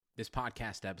This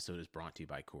podcast episode is brought to you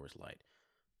by Coors Light.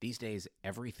 These days,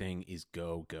 everything is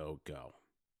go, go, go.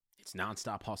 It's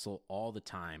nonstop hustle all the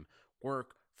time.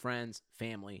 Work, friends,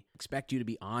 family expect you to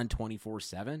be on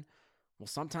 24/7. Well,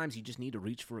 sometimes you just need to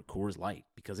reach for a Coors Light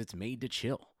because it's made to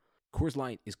chill. Coors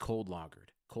Light is cold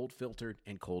lagered, cold filtered,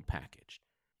 and cold packaged.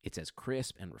 It's as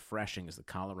crisp and refreshing as the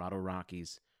Colorado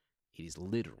Rockies. It is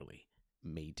literally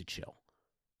made to chill.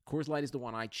 Coors Light is the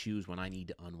one I choose when I need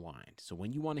to unwind. So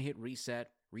when you want to hit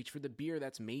reset, reach for the beer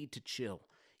that's made to chill.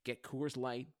 Get Coors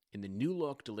Light in the new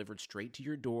look delivered straight to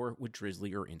your door with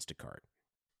Drizzly or Instacart.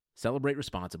 Celebrate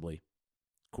responsibly.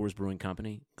 Coors Brewing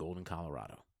Company, Golden,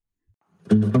 Colorado.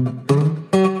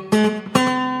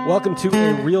 Welcome to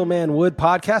a Real Man Wood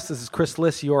podcast. This is Chris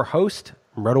Liss, your host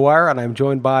from RotoWire, and I'm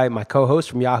joined by my co-host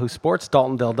from Yahoo Sports,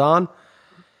 Dalton Del Don.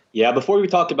 Yeah, before we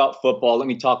talk about football, let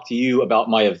me talk to you about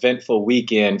my eventful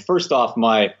weekend. First off,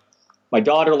 my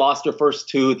daughter lost her first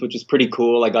tooth, which is pretty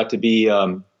cool. I got to be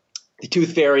the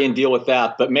tooth fairy and deal with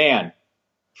that. But man,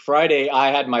 Friday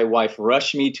I had my wife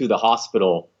rush me to the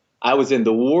hospital. I was in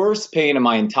the worst pain of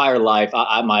my entire life.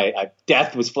 My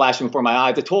death was flashing before my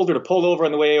eyes. I told her to pull over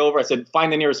on the way over. I said,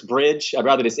 find the nearest bridge. I'd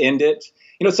rather just end it.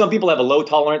 You know, some people have a low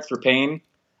tolerance for pain.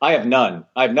 I have none.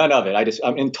 I have none of it.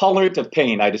 I'm intolerant of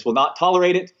pain. I just will not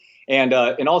tolerate it. And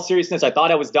in all seriousness, I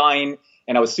thought I was dying,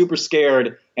 and I was super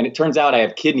scared. And it turns out I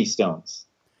have kidney stones.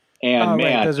 And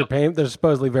man, right. Those are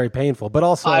supposedly very painful, but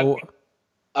also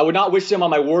I would not wish them on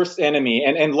my worst enemy.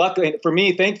 And luckily for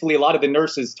me, thankfully, a lot of the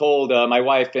nurses told my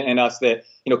wife and us that,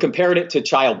 compared it to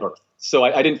childbirth. So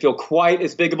I didn't feel quite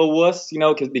as big of a wuss,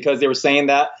 because they were saying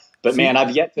that. But man,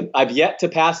 I've yet to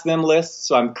pass them lists.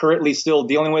 So I'm currently still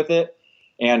dealing with it.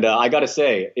 And I got to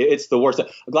say, it's the worst.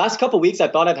 The last couple of weeks, I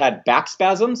thought I've had back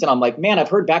spasms. And I'm like, man, I've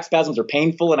heard back spasms are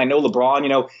painful. And I know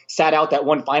LeBron, sat out that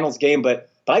one finals game. But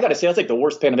I got to say, that's like the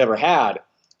worst pain I've ever had.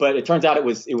 But it turns out it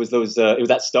was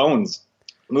that stones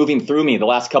moving through me the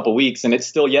last couple of weeks. And it's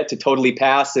still yet to totally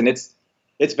pass. And it's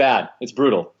bad. It's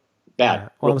brutal. Bad. Yeah.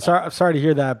 Well, I'm sorry to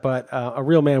hear that. But a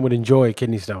real man would enjoy a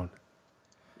kidney stone.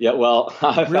 Yeah, well.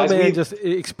 Real man just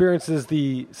experiences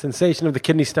the sensation of the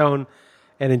kidney stone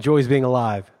and enjoys being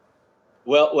alive.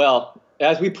 Well,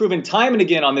 as we've proven time and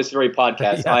again on this very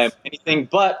podcast, yes. I am anything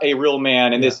but a real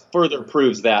man, and this further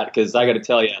proves that, because I got to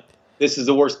tell you, this is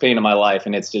the worst pain of my life,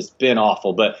 and it's just been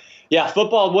awful. But yeah,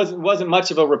 football wasn't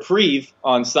much of a reprieve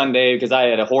on Sunday because I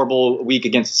had a horrible week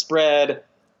against the spread,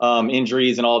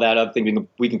 injuries, and all that other thing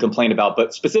we can complain about.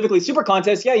 But specifically, Super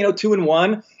Contest,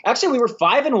 2-1. Actually, we were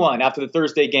 5-1 after the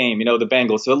Thursday game, the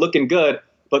Bengals, so looking good.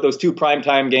 But those two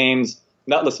primetime games,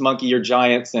 Nutless Monkey, your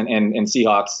Giants, and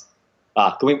Seahawks.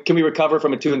 Can we recover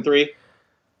from a 2-3?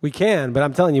 We can, but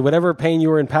I'm telling you, whatever pain you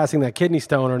were in passing that kidney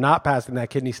stone or not passing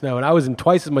that kidney stone, and I was in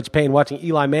twice as much pain watching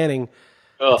Eli Manning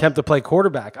attempt to play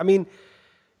quarterback. I mean,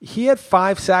 he had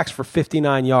 5 sacks for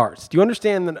 59 yards. Do you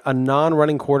understand that a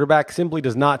non-running quarterback simply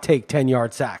does not take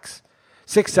 10-yard sacks?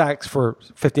 6 sacks for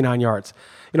 59 yards.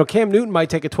 Cam Newton might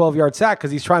take a 12-yard sack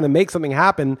because he's trying to make something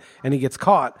happen and he gets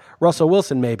caught. Russell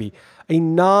Wilson maybe. A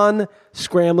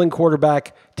non-scrambling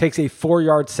quarterback takes a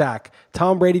 4-yard sack.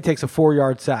 Tom Brady takes a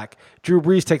 4-yard sack. Drew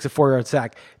Brees takes a 4-yard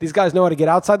sack. These guys know how to get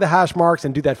outside the hash marks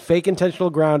and do that fake intentional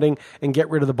grounding and get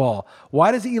rid of the ball.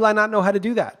 Why does Eli not know how to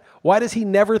do that? Why does he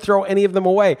never throw any of them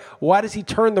away? Why does he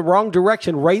turn the wrong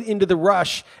direction right into the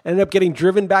rush and end up getting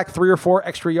driven back 3 or 4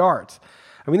 extra yards?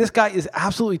 I mean, this guy is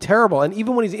absolutely terrible. And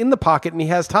even when he's in the pocket and he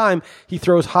has time, he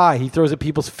throws high. He throws at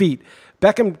people's feet.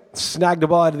 Beckham snagged a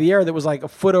ball out of the air that was like a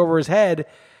foot over his head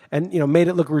and, made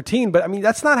it look routine. But, I mean,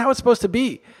 that's not how it's supposed to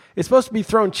be. It's supposed to be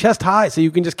thrown chest high so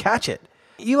you can just catch it.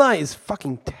 Eli is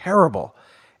fucking terrible.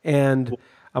 And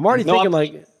I'm already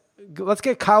thinking, let's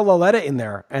get Kyle Lauletta in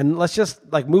there and let's just,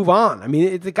 move on. I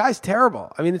mean, the guy's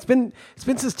terrible. I mean, it's been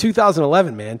since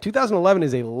 2011, man. 2011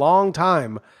 is a long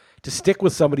time to stick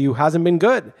with somebody who hasn't been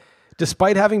good,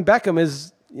 despite having Beckham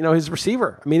as, his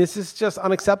receiver. I mean, this is just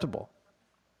unacceptable.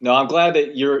 No, I'm glad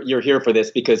that you're here for this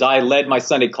because I led my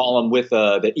Sunday column with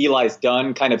the Eli's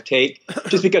done kind of take,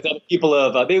 just because other people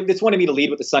have they just wanted me to lead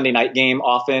with the Sunday night game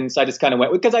often, so I just kind of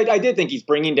went because I did think he's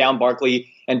bringing down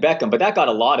Barkley and Beckham, but that got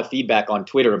a lot of feedback on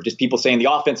Twitter of just people saying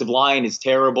the offensive line is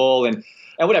terrible and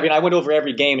whatever. I went over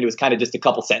every game and it was kind of just a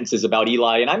couple sentences about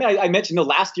Eli. And I mentioned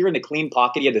last year in the clean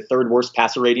pocket he had the 3rd worst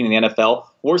passer rating in the NFL,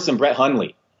 worse than Brett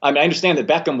Hundley. I mean, I understand that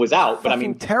Beckham was out, but I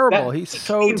mean, terrible. He's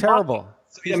so terrible.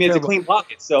 So, it's a clean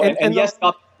pocket. So, and yes, the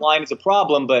offensive line is a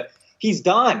problem, but he's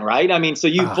done, right? I mean, so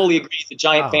you fully agree he's a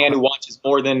Giant fan who watches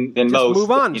more than most.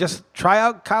 Move on. Just try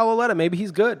out Kyle Lauletta. Maybe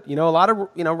he's good. A lot of,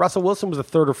 Russell Wilson was a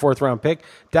 3rd or 4th round pick.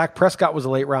 Dak Prescott was a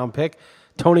late round pick.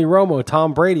 Tony Romo,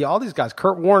 Tom Brady, all these guys,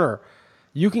 Kurt Warner.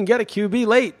 You can get a QB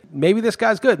late. Maybe this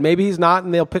guy's good. Maybe he's not,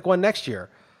 and they'll pick one next year.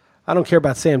 I don't care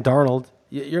about Sam Darnold.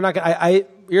 You're not going.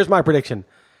 Here's my prediction: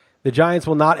 the Giants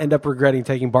will not end up regretting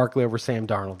taking Barkley over Sam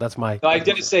Darnold. That's my. I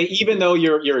didn't say, even though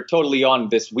you're totally on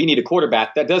this, we need a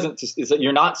quarterback. That doesn't.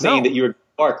 You're not saying that you're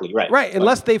Barkley, right? Right.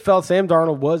 Unless they felt Sam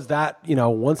Darnold was that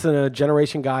once in a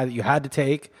generation guy that you had to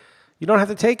take. You don't have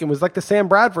to take him. It was like the Sam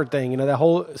Bradford thing, that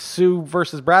whole Sue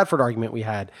versus Bradford argument we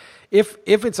had. If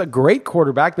it's a great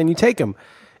quarterback, then you take him.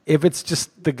 If it's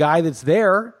just the guy that's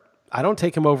there, I don't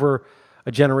take him over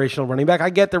a generational running back.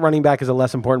 I get the running back is a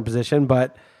less important position,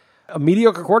 but a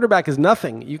mediocre quarterback is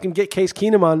nothing. You can get Case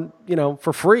Keenum on,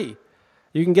 for free.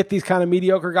 You can get these kind of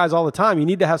mediocre guys all the time. You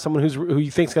need to have someone who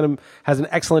you think has an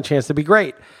excellent chance to be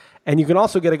great. And you can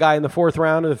also get a guy in the 4th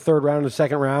round or the 3rd round or the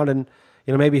 2nd round, and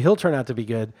maybe he'll turn out to be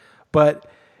good. But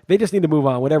they just need to move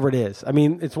on, whatever it is. I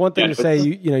mean, it's one thing to say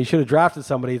you should have drafted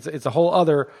somebody. It's a whole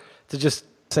other to just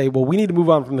say, well, we need to move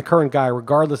on from the current guy,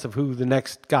 regardless of who the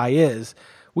next guy is.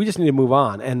 We just need to move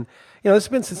on. And this has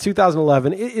been since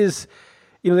 2011. It is,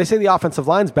 they say the offensive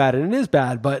line's bad, and it is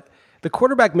bad, but the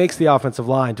quarterback makes the offensive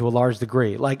line to a large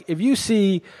degree. Like, if you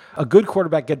see a good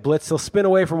quarterback get blitzed, he'll spin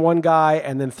away from one guy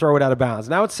and then throw it out of bounds.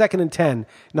 Now it's 2nd and 10,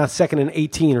 not 2nd and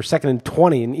 18 or 2nd and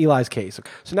 20 in Eli's case.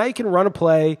 So now you can run a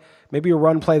play, maybe a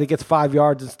run play that gets 5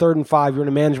 yards. It's 3rd and 5. You're in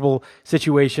a manageable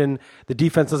situation. The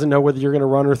defense doesn't know whether you're going to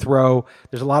run or throw.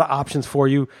 There's a lot of options for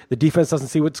you. The defense doesn't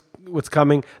see what's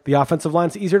coming. The offensive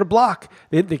line's easier to block.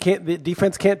 The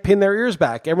defense can't pin their ears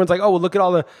back. Everyone's like, oh, well, look at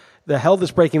all the hell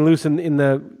that's breaking loose in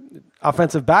the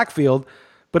offensive backfield.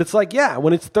 But it's like, yeah,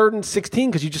 when it's 3rd and 16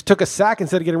 because you just took a sack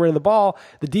instead of getting rid of the ball,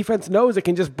 the defense knows it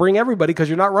can just bring everybody because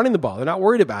you're not running the ball. They're not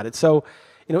worried about it. So,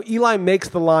 Eli makes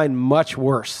the line much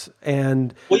worse.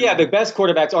 And the best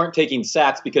quarterbacks aren't taking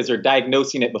sacks because they're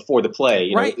diagnosing it before the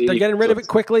play. Right. They're getting rid of it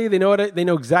quickly. They know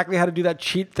exactly how to do that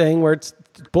cheat thing where it's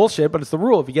bullshit, but it's the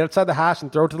rule. If you get outside the hash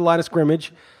and throw it to the line of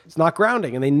scrimmage, it's not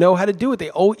grounding. And they know how to do it.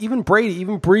 Even Brady,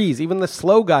 even Breeze, even the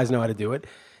slow guys know how to do it.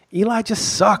 Eli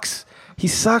just sucks. He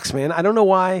sucks, man. I don't know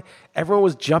why everyone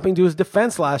was jumping to his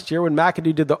defense last year when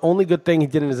McAdoo did the only good thing he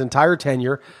did in his entire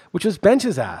tenure, which was bench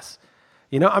his ass.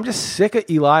 I'm just sick of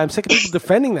Eli. I'm sick of people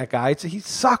defending that guy. He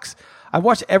sucks. I've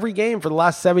watched every game for the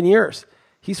last 7 years.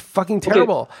 He's fucking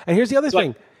terrible. Okay. And here's the other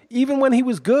thing. Even when he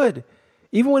was good,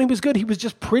 he was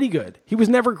just pretty good. He was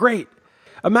never great.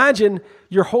 Imagine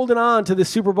you're holding on to the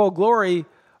Super Bowl glory,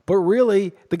 but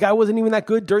really the guy wasn't even that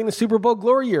good during the Super Bowl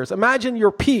glory years. Imagine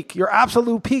your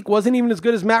absolute peak wasn't even as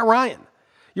good as Matt Ryan.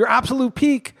 Your absolute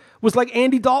peak was like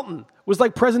Andy Dalton, was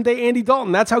like present day Andy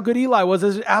Dalton. That's how good Eli was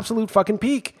as his absolute fucking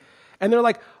peak. And they're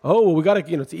like, oh, well, we got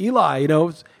to, it's Eli,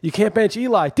 you can't bench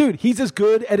Eli. Dude, he's as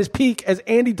good at his peak as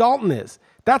Andy Dalton is.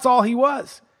 That's all he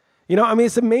was.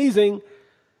 It's amazing.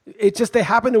 It's just they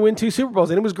happened to win 2 Super Bowls,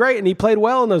 and it was great, and he played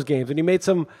well in those games, and he made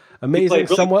some amazing,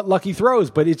 somewhat lucky throws,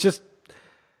 but it's just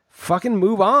fucking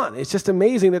move on. It's just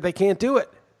amazing that they can't do it.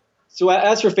 So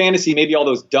as for fantasy, maybe all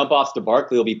those dump-offs to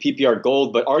Barkley will be PPR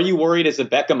gold, but are you worried as a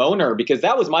Beckham owner? Because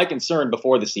that was my concern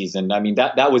before the season. I mean,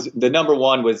 that was the number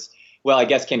one was, well, I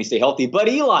guess, can he stay healthy? But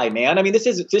Eli, man, I mean, this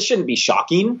shouldn't be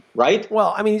shocking, right?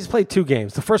 Well, I mean, he's played 2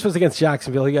 games. The first was against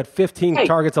Jacksonville. He got 15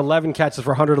 targets, 11 catches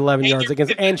for 111 yards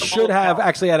against, and should have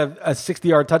actually had a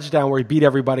 60-yard touchdown where he beat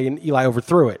everybody and Eli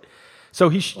overthrew it. So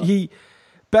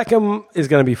Beckham is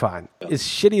going to be fine. As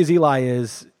shitty as Eli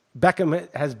is, Beckham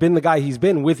has been the guy he's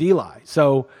been with Eli.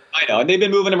 So I know, and they've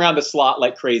been moving him around the slot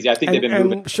like crazy. I think they've been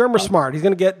moving. Shermer's smart. He's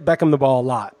going to get Beckham the ball a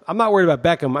lot. I'm not worried about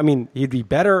Beckham. I mean, he'd be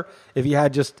better if he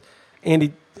had just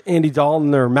Andy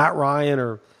Dalton or Matt Ryan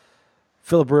or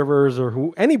Phillip Rivers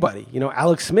or anybody,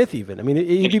 Alex Smith even. I mean,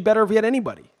 he'd be better if he had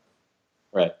anybody.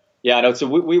 Right. Yeah, I know. So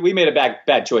we made a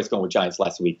bad choice going with Giants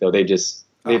last week, though. They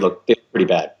look pretty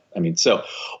bad. I mean, so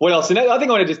what else? And I think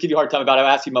I want to just give you a hard time about it.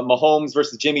 I asked you about Mahomes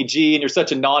versus Jimmy G, and you're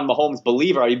such a non-Mahomes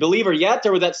believer. Are you a believer yet,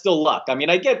 or was that still luck? I mean,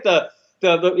 I get the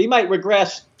he might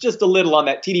regress just a little on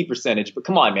that TD percentage, but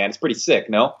come on, man, it's pretty sick,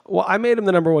 no? Well, I made him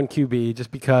the number 1 QB just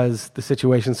because the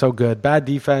situation's so good. Bad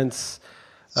defense.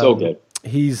 So good.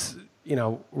 He's,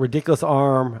 ridiculous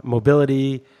arm,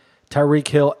 mobility, Tyreek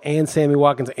Hill and Sammy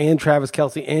Watkins and Travis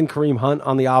Kelce and Kareem Hunt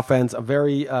on the offense, a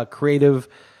very creative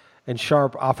and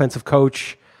sharp offensive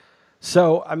coach.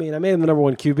 So, I mean, I made him the number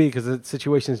 1 QB because the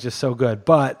situation is just so good.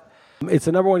 But it's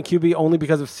the number 1 QB only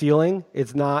because of ceiling.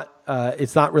 It's not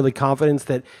really confidence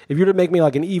that if you were to make me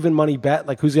like an even money bet,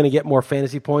 like who's going to get more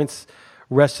fantasy points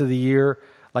rest of the year,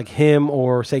 like him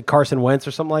or say Carson Wentz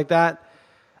or something like that,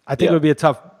 I think it would be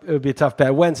a tough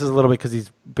bet. Wentz is a little bit because he's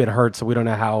been hurt, so we don't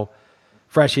know how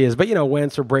fresh he is. But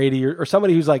Wentz or Brady or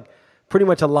somebody who's like pretty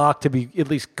much a lock to be at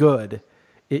least good,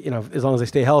 as long as they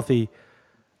stay healthy.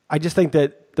 I just think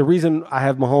that the reason I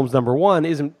have Mahomes number one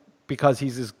isn't because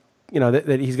he's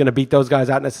that he's going to beat those guys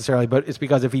out necessarily, but it's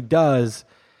because if he does,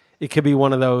 it could be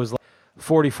one of those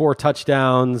 44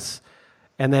 touchdowns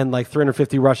and then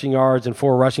 350 rushing yards and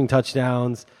 4 rushing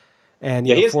touchdowns and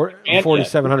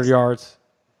 4,700 yards.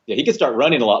 Yeah, he could start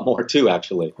running a lot more too,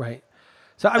 actually. Right.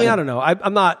 So I mean, I don't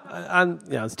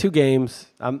know. It's 2 games.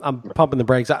 I'm pumping the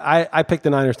brakes. I picked the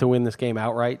Niners to win this game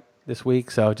outright this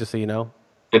week. So just so you know.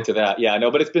 Get to that. Yeah,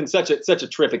 no, but it's been such a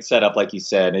terrific setup, like you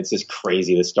said. It's just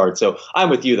crazy to start. So I'm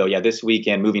with you, though. Yeah, this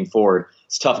weekend, moving forward,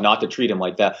 it's tough not to treat him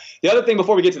like that. The other thing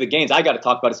before we get to the games I got to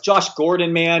talk about is Josh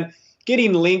Gordon, man,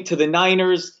 getting linked to the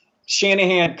Niners.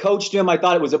 Shanahan coached him. I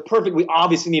thought it was we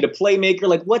obviously need a playmaker.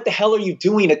 Like, what the hell are you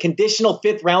doing? A conditional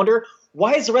 5th rounder?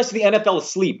 Why is the rest of the NFL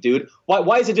asleep, dude?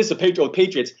 Why is it just a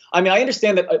Patriots? I mean, I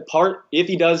understand that part, if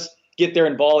he does get there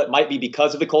and ball, it might be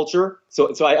because of the culture.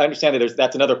 So I understand that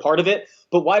that's another part of it.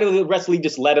 But why do the rest of the league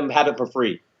just let him have it for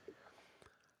free?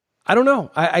 I don't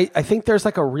know. I think there's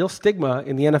a real stigma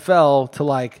in the NFL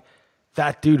to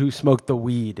that dude who smoked the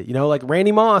weed. Like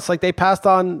Randy Moss, they passed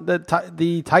on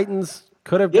the Titans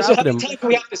could have drafted him. So how many times do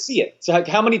we have to see it? So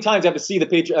how many times do we have to see the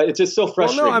Patriots? It's just so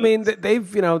frustrating. Well, no, I mean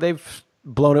they've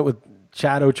blown it with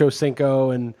Chad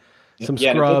Ochocinco and some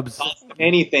scrubs. It doesn't cost him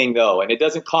anything though, and it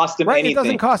doesn't cost him anything. It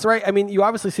doesn't cost, right? I mean, you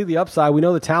obviously see the upside. We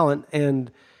know the talent,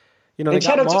 and and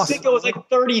Chad Ochocinco was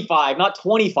 35, not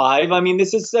 25. I mean,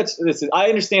 I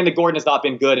understand that Gordon has not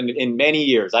been good in many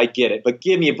years. I get it, but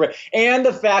give me a break. And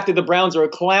the fact that the Browns are a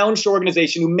clownish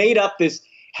organization who made up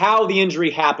how the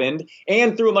injury happened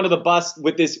and threw him under the bus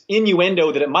with this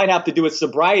innuendo that it might have to do with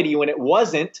sobriety when it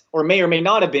wasn't, or may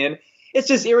not have been. It's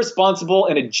just irresponsible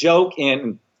and a joke,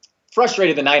 and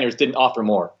frustrated the Niners didn't offer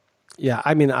more. Yeah,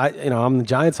 I mean, I'm the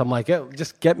Giants. I'm like,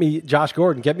 just get me Josh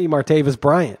Gordon, get me Martavis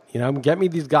Bryant. Get me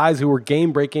these guys who are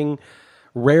game-breaking,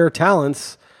 rare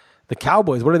talents. The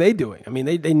Cowboys, what are they doing? I mean,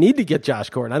 they need to get Josh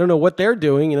Gordon. I don't know what they're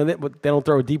doing. They don't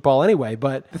throw a deep ball anyway.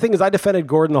 But the thing is, I defended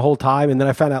Gordon the whole time, and then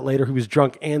I found out later he was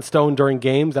drunk and stoned during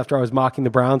games after I was mocking the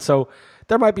Browns. So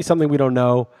there might be something we don't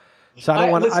know. So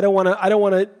I don't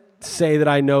want to say that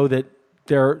I know that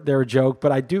they're a joke,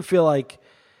 but I do feel like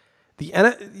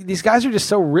these guys are just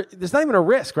there's not even a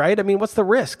risk, right? I mean, what's the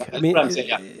risk? I mean,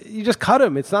 you just cut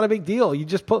him. It's not a big deal. You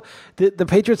just put the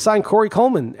Patriots signed Corey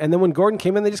Coleman, and then when Gordon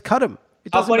came in, they just cut him.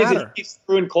 It doesn't matter. How funny is it? He keeps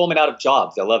screwing Coleman out of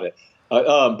jobs. I love it.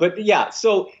 But yeah,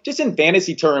 so just in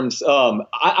fantasy terms,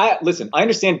 listen, I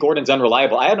understand Gordon's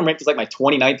unreliable. I had him ranked as my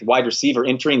 29th wide receiver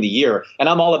entering the year, and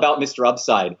I'm all about Mr.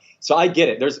 Upside. So I get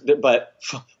it. But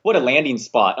what a landing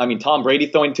spot. I mean, Tom Brady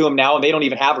throwing to him now, and they don't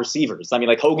even have receivers. I mean,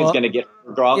 Hogan's going to get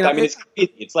Gronk. I mean,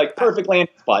 it's perfect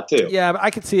landing spot too. Yeah, but I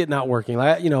could see it not working.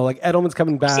 Edelman's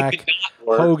coming back,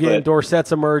 Hogan,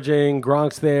 Dorsett's emerging,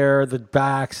 Gronk's there, the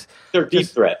backs. They're deep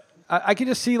threat. I could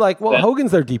just see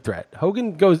Hogan's their deep threat.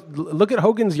 Look at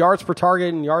Hogan's yards per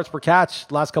target and yards per catch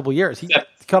the last couple of years. He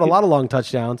caught a lot of long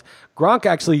touchdowns. Gronk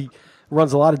actually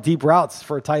runs a lot of deep routes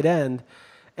for a tight end.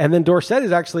 And then Dorsett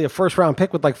is actually a first-round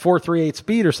pick with 4.38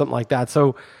 speed or something like that.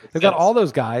 So they've got all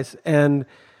those guys. And,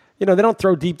 they don't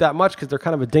throw deep that much because they're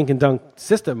kind of a dink-and-dunk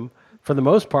system for the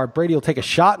most part. Brady will take a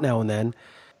shot now and then.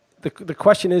 The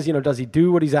question is, does he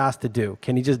do what he's asked to do?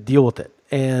 Can he just deal with it?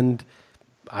 And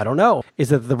I don't know. Is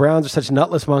that the Browns are such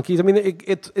nutless monkeys? I mean,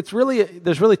 it's really,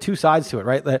 there's really 2 sides to it,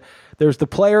 right? There's the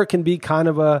player can be kind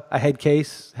of a head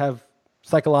case, have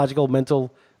psychological,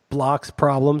 mental blocks,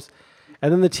 problems.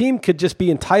 And then the team could just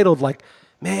be entitled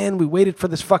man, we waited for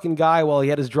this fucking guy while he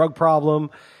had his drug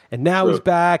problem, and now he's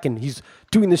back, and he's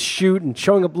doing this shoot and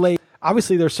showing up late.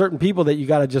 Obviously, there's certain people that you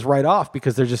got to just write off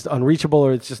because they're just unreachable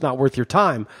or it's just not worth your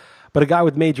time. But a guy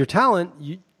with major talent,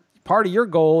 part of your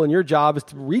goal and your job is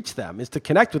to reach them, is to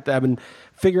connect with them and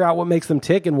figure out what makes them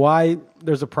tick and why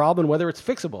there's a problem and whether it's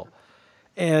fixable.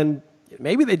 And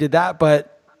maybe they did that,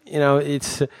 but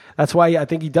that's why I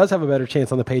think he does have a better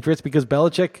chance on the Patriots because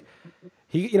Belichick,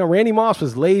 Randy Moss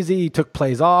was lazy, he took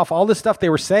plays off, all this stuff they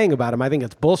were saying about him. I think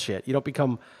it's bullshit. You don't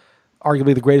become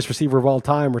arguably the greatest receiver of all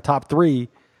time or top 3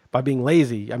 by being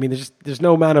lazy. I mean, there's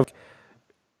no amount of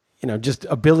just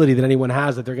ability that anyone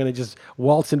has that they're going to just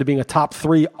waltz into being a top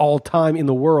 3 all time in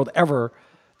the world ever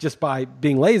just by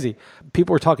being lazy.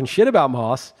 People were talking shit about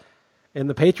Moss, and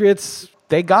the Patriots,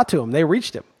 they got to him. They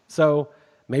reached him. So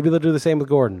maybe they'll do the same with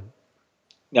Gordon.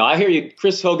 No, I hear you.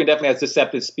 Chris Hogan definitely has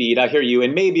deceptive speed. I hear you.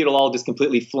 And maybe it'll all just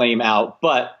completely flame out.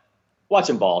 But watch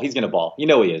him ball. He's going to ball. He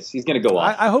is. He's going to go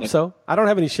off. I hope so. I don't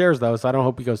have any shares, though, so I don't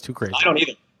hope he goes too crazy. I don't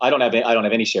either. I don't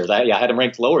have any shares. I had him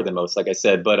ranked lower than most, like I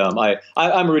said. But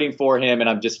I'm rooting for him, and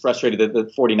I'm just frustrated that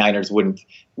the 49ers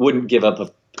wouldn't give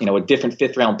up a different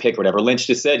 5th round pick or whatever. Lynch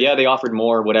just said, yeah, they offered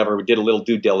more, whatever. We did a little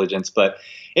due diligence. But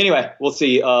anyway, we'll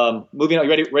see. Moving on. You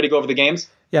ready to go over the games?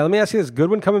 Yeah, let me ask you this.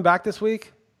 Goodwin coming back this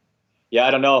week? Yeah,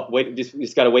 I don't know.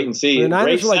 Just got to wait and see. The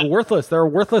Niners are worthless. They're a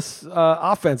worthless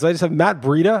offense. They just have Matt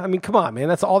Breida. I mean, come on, man.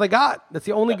 That's all they got. That's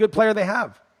the only good player they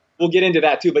have. We'll get into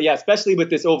that too. But yeah, especially with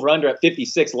this over-under at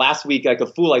 56. Last week, like a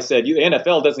fool, I said,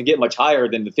 NFL doesn't get much higher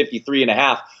than the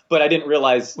 53.5. But I didn't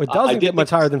realize. It doesn't get much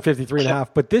higher than 53.5.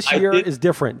 But this year is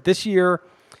different. This year,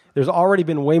 there's already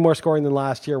been way more scoring than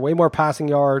last year, way more passing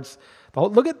yards.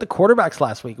 Look at the quarterbacks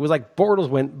last week. It was like Bortles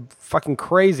went fucking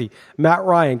crazy. Matt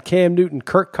Ryan, Cam Newton,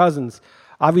 Kirk Cousins,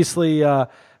 obviously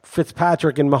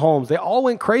Fitzpatrick and Mahomes. They all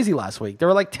went crazy last week. There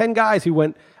were like 10 guys who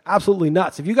went absolutely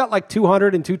nuts. If you got like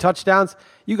 200 and 2 touchdowns,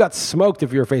 you got smoked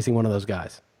if you were facing one of those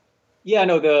guys. Yeah,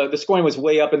 no, the scoring was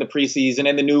way up in the preseason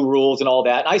and the new rules and all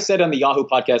that. I said on the Yahoo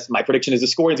podcast, my prediction is the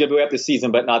scoring is going to be way up this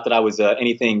season, but not that I was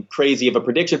anything crazy of a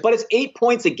prediction. But it's 8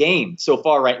 points a game so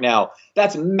far right now.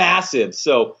 That's massive.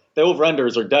 So the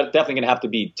over-unders are definitely going to have to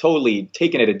be totally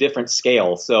taken at a different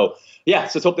scale. So yeah,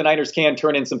 so let's hope the Niners can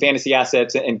turn in some fantasy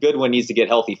assets, and Goodwin needs to get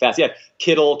healthy fast. Yeah,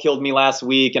 Kittle killed me last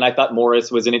week, and I thought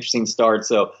Morris was an interesting start.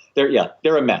 So they're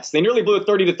a mess. They nearly blew a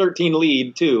 30-13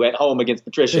 lead too at home against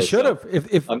Patricia. They should have.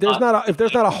 If there's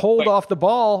not a hold off the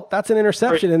ball, that's an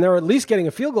interception, and they're at least getting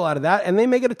a field goal out of that, and they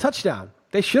make it a touchdown.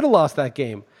 They should have lost that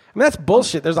game. I mean, that's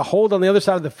bullshit. There's a hold on the other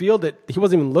side of the field that he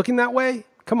wasn't even looking that way.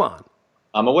 Come on.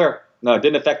 I'm aware. No, it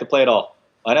didn't affect the play at all.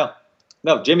 I know.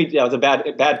 No, Jimmy, it was a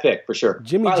bad pick for sure.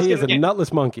 Jimmy G is a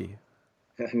nutless monkey.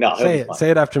 No,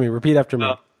 say it after me. Repeat after me.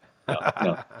 No,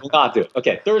 we'll not do it.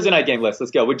 Okay, Thursday night game list.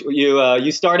 Let's go.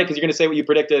 You started because you're going to say what you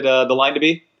predicted the line to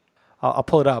be. I'll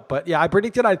pull it up, but yeah, I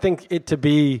predicted I think it to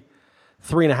be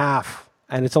 3.5,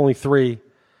 and it's only 3.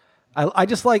 I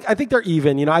think they're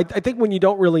even. I think when you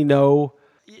don't really know,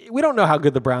 we don't know how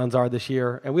good the Browns are this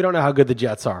year, and we don't know how good the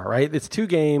Jets are. Right? It's 2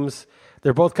 games.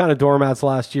 They're both kind of doormats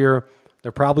last year.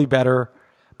 They're probably better,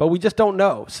 but we just don't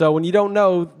know. So when you don't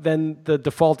know, then the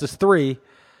default is 3,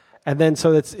 and then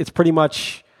so it's pretty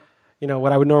much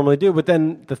what I would normally do. But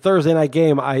then the Thursday night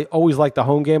game, I always like the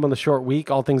home game on the short week,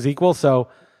 all things equal. So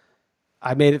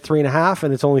I made it 3.5,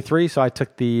 and it's only 3. So I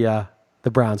took the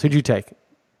Browns. Who'd you take?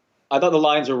 I thought the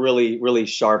lines were really, really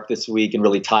sharp this week and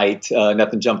really tight.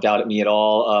 Nothing jumped out at me at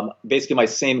all. Basically, my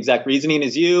same exact reasoning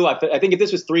as you. I think if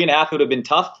this was 3.5, it would have been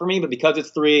tough for me. But because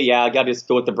it's 3, I got to just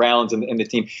go with the Browns and the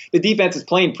team. The defense is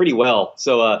playing pretty well.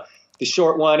 So the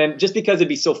short one, and just because it'd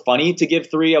be so funny to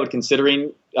give 3, I would consider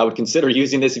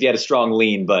using this if you had a strong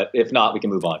lean. But if not, we can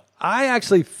move on. I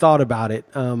actually thought about it.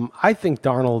 I think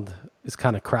Darnold is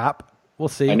kind of crap. We'll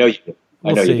see. I know you do.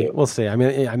 We'll see. I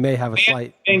mean, I may have a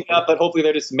slight but hopefully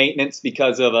they're just maintenance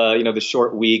because of the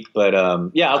short week. But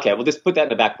okay, we'll just put that in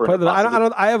the back burner.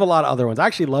 I have a lot of other ones. I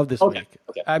actually love this week.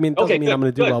 Okay. I mean, doesn't mean I'm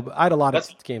going to do well. But I had a lot of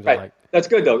games I like. That's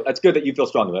good though. That's good that you feel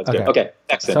strong about it. That's good. Okay,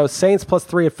 excellent. So Saints plus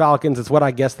 3 at Falcons is what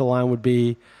I guess the line would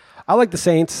be. I like the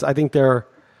Saints. I think I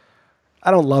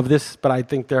don't love this, but I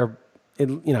think they were a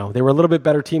little bit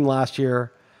better team last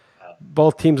year.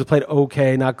 Both teams have played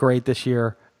okay, not great this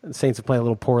year. The Saints have played a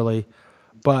little poorly.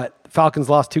 But Falcons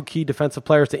lost 2 key defensive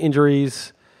players to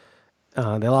injuries.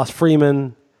 They lost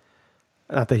Freeman.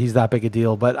 Not that he's that big a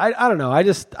deal, but I don't know. I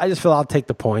just feel I'll take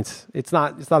the points. It's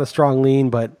not a strong lean,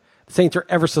 but the Saints are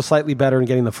ever so slightly better in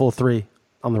getting the full 3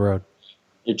 on the road.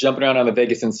 You're jumping around on the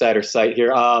Vegas Insider site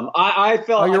here. I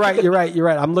felt. Oh, you're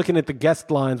right. I'm looking at the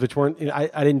guest lines, which weren't.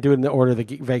 I didn't do it in the order of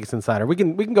the Vegas Insider. We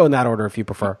can go in that order if you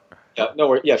prefer. Yeah, no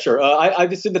worries. Yeah, sure. I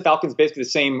just did the Falcons basically the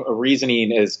same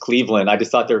reasoning as Cleveland. I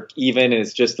just thought they're even, and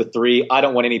it's just the 3. I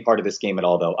don't want any part of this game at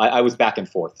all, though. I was back and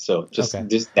forth, so just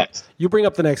next. You bring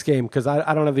up the next game because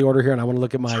I don't have the order here, and I want to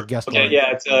look at my guest line.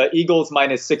 Yeah, it's Eagles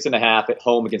minus 6.5 at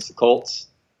home against the Colts.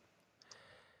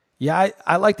 Yeah,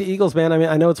 I like the Eagles, man. I mean,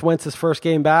 I know it's Wentz's first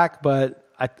game back, but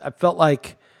I felt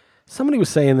like somebody was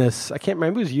saying this. I can't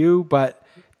remember if it was you, but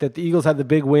that the Eagles had the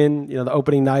big win, the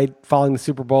opening night following the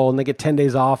Super Bowl, and they get 10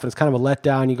 days off, and it's kind of a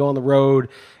letdown. You go on the road.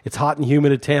 It's hot and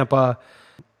humid at Tampa.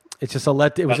 It was just a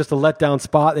letdown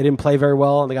spot. They didn't play very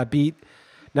well, and they got beat.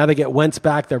 Now they get Wentz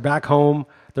back. They're back home.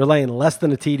 They're laying less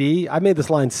than a TD. I made this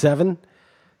line 7.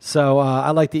 So I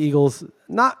like the Eagles.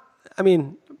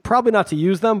 Probably not to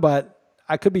use them, but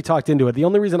I could be talked into it. The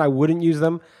only reason I wouldn't use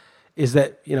them is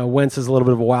that, Wentz is a little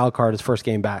bit of a wild card his first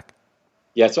game back.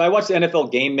 Yeah, so I watched the NFL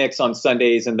Game Mix on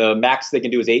Sundays, and the max they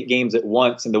can do is 8 games at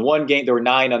once. And the one game, there were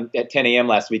 9 at 10 a.m.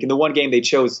 last week, and the one game they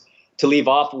chose to leave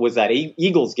off was that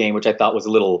Eagles game, which I thought was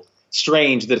a little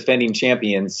strange, the defending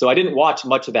champions. So I didn't watch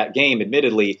much of that game,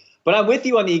 admittedly. But I'm with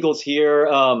you on the Eagles here.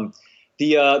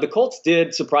 The Colts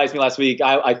did surprise me last week.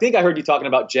 I think I heard you talking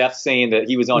about Jeff saying that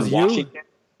he was on Washington.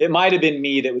 It might have been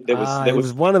me that was. It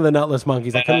was one of the nutless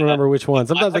monkeys. I couldn't remember which one.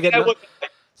 Sometimes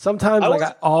sometimes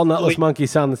all nutless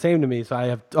monkeys sound the same to me, so I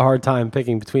have a hard time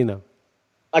picking between them.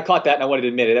 I caught that, and I wanted to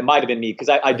admit it. It might have been me because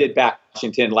I did back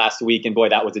Washington last week, and boy,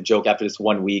 that was a joke after this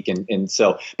 1 week. And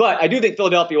so, but I do think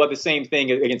Philadelphia will have the same thing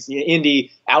against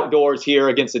Indy outdoors here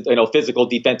against a physical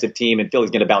defensive team, and Philly's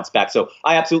going to bounce back. So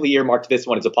I absolutely earmarked this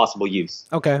one as a possible use.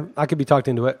 Okay, I could be talked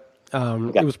into it.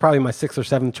 It was probably my 6th or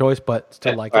 7th choice, but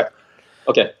still like it. Right.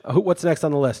 Okay. What's next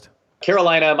on the list?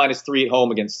 Carolina -3 at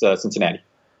home against Cincinnati.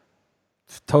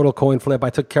 Total coin flip. I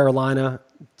took Carolina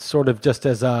sort of just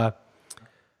as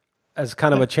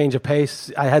kind of a change of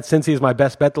pace. I had Cincy as my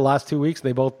best bet the last 2 weeks.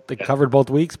 They covered both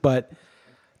weeks, but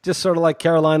just sort of like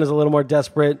Carolina's a little more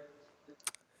desperate.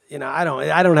 I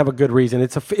don't have a good reason.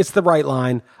 It's the right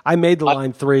line. I made the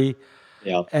line 3,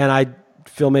 and I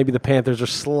feel maybe the Panthers are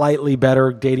slightly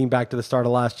better dating back to the start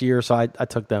of last year, so I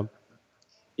took them.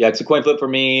 Yeah, it's a coin flip for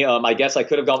me. I guess I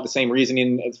could have gone with the same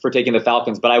reasoning for taking the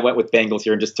Falcons, but I went with Bengals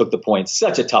here and just took the points.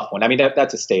 Such a tough one. I mean,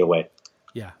 that's a stay away.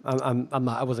 Yeah, I'm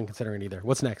not. I wasn't considering either.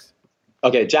 What's next?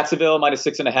 Okay, Jacksonville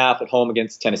 -6.5 at home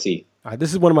against Tennessee. All right,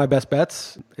 this is one of my best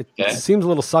bets. It seems a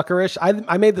little suckerish.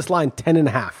 I made this line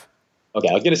 10.5. Okay,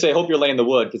 I was going to say, I hope you're laying the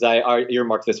wood because I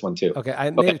earmarked this one too. Okay, I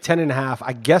made it 10.5.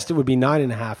 I guessed it would be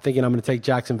 9.5, thinking I'm going to take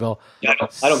Jacksonville. Yeah,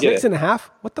 I don't get it.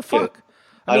 6.5? What the fuck?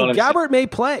 I mean, Gabbert may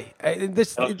play.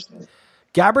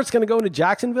 Gabbert's going to go into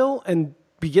Jacksonville and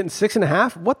be getting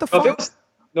 6.5? What the fuck? If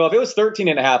it was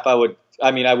 13.5,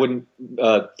 I wouldn't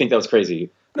think that was crazy.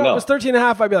 No, if it was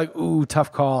 13.5, I'd be like, ooh,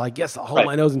 tough call. I guess I'll hold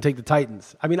my nose and take the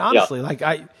Titans. I mean, honestly,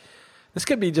 this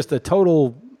could be just a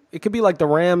total. It could be like the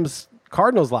Rams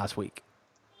Cardinals last week.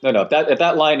 No. If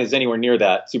that line is anywhere near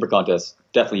that Super Contest,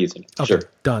 definitely using it. Okay, sure.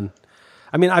 Done.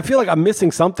 I mean, I feel like I'm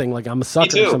missing something. Like I'm a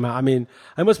sucker somehow. I mean,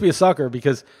 I must be a sucker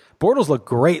because Bortles looked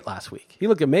great last week. He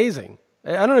looked amazing.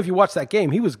 I don't know if you watched that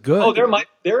game. He was good. Oh,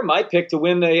 they're my pick to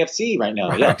win the AFC right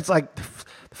now. Yeah. It's like the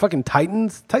fucking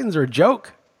Titans. Titans are a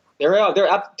joke. They're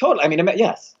totally. I mean,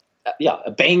 yes. Yeah,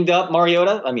 a banged up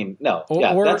Mariota. I mean, no.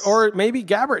 Or maybe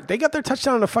Gabbert. They got their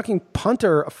touchdown on a fucking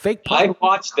punter, a fake punt. I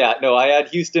watched that. No, I had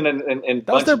Houston and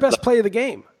that was their best play of the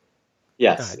game.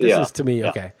 Yes. This is to me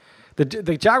okay.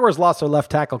 The Jaguars lost their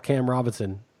left tackle Cam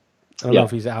Robinson. I don't know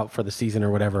if he's out for the season or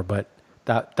whatever, but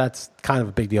that's kind of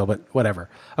a big deal. But whatever.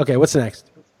 Okay, what's next?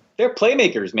 They're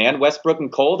playmakers, man. Westbrook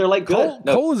and Cole. They're like good.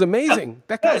 Cole is amazing.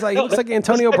 That guy's he looks like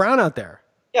Antonio Brown out there.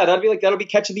 Yeah, that'll be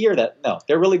catch of the year.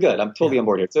 They're really good. I'm totally on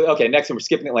board here. So okay, next one we're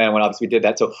skipping Atlanta one. Obviously we did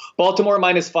that. So Baltimore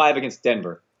 -5 against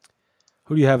Denver.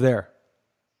 Who do you have there?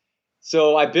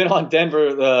 So I've been on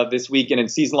Denver this weekend in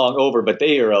season long over, but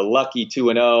they are a lucky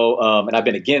 2-0, and I've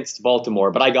been against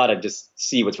Baltimore. But I gotta just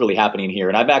see what's really happening here,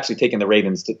 and I've actually taken the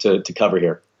Ravens to cover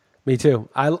here. Me too.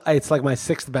 It's like my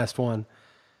 6th best one,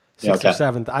 6th or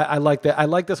 7th. I like that. I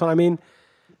like this one. I mean,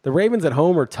 the Ravens at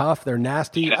home are tough. They're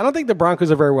nasty. I don't think the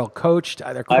Broncos are very well coached.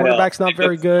 Their quarterback's not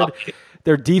very good.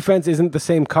 Their defense isn't the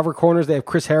same cover corners. They have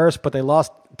Chris Harris, but they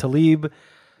lost Talib.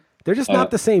 They're just not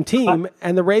the same team.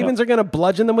 And the Ravens are going to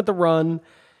bludgeon them with the run.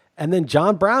 And then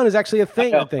John Brown is actually a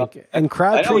thing, I think. And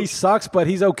Crabtree sucks, but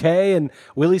he's okay. And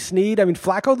Willie Snead. I mean,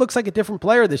 Flacco looks like a different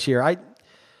player this year.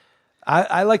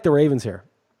 I like the Ravens here.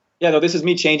 Yeah, no, this is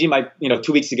me changing my,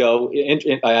 2 weeks ago.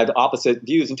 I had opposite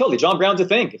views, and totally, John Brown's a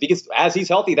thing. If he's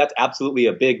healthy, that's absolutely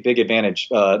a big, big advantage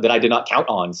that I did not count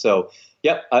on. So,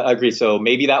 yep, I agree. So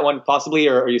maybe that one possibly,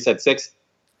 or you said 6?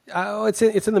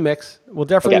 It's in the mix. We'll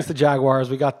definitely use the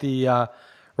Jaguars. We got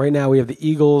right now we have the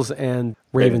Eagles and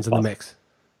Ravens in the mix.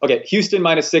 Okay, Houston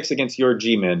 -6 against your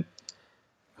G-men.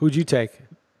 Who'd you take?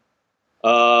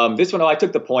 This one, I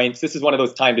took the points. This is one of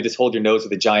those times to just hold your nose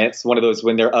with the Giants. One of those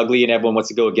when they're ugly and everyone wants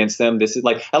to go against them. This is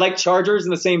I like Chargers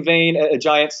in the same vein.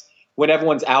 Giants, when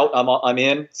everyone's out, I'm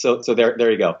in. So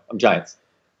there you go. I'm Giants.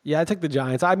 Yeah, I took the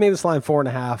Giants. I made this line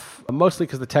 4.5, mostly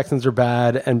because the Texans are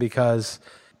bad and because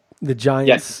the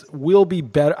Giants will be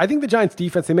better. I think the Giants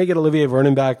defense, they may get Olivier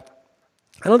Vernon back.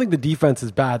 I don't think the defense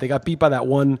is bad. They got beat by that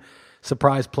one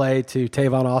surprise play to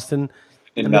Tavon Austin.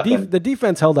 And the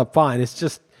defense held up fine. It's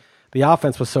just the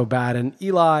offense was so bad. And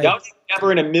Eli... I would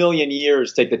never in a million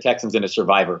years take the Texans in a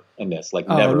survivor in this.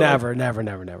 Never.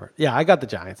 Never. Yeah, I got the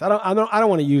Giants. I don't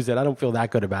want to use it. I don't feel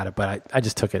that good about it, but I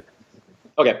just took it.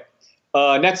 Okay.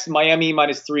 Next, Miami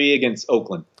 -3 against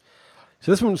Oakland.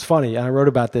 So this one was funny, and I wrote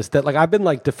about this. That I've been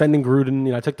defending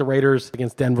Gruden. I took the Raiders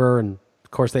against Denver, and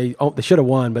of course they should have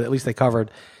won, but at least they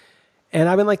covered. And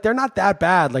I've been they're not that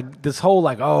bad. This whole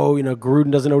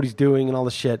Gruden doesn't know what he's doing and all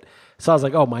this shit. So I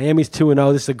was Miami's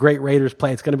 2-0. This is a great Raiders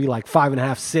play. It's going to be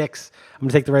 5.5, 6. I'm going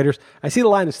to take the Raiders. I see the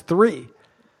line is 3.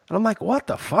 And I'm like, what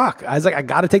the fuck? I was like, I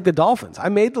got to take the Dolphins. I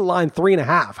made the line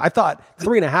 3.5. I thought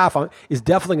 3.5 is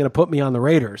definitely going to put me on the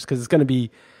Raiders because it's going to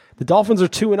be the Dolphins are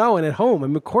 2-0 and at home.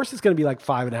 And of course, it's going to be like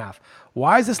 5.5.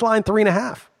 Why is this line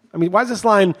 3.5? I mean, why is this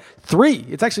line 3?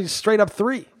 It's actually straight up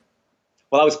 3.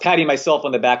 Well, I was patting myself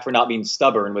on the back for not being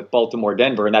stubborn with Baltimore,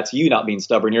 Denver, and that's you not being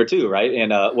stubborn here too, right? And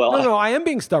no, I am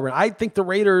being stubborn. I think the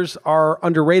Raiders are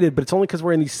underrated, but it's only because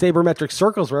we're in these sabermetric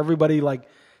circles where everybody like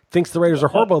thinks the Raiders are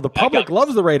horrible. The public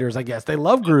loves the Raiders, I guess. They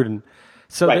love Gruden.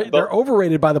 So right, they're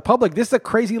overrated by the public. This is a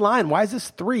crazy line. Why is this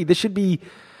 3? This should be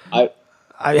I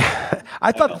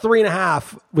thought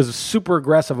 3.5 was super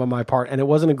aggressive on my part, and it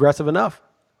wasn't aggressive enough.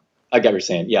 I get what you're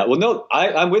saying. Yeah. Well, no,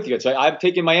 I'm with you. So I'm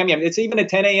taking Miami. I mean, it's even a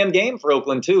 10 a.m. game for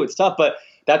Oakland too. It's tough, but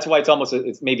that's why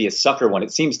it's maybe a sucker one.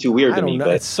 It seems too weird to me. But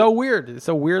it's so weird. It's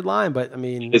a weird line, but I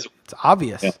mean, it's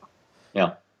obvious.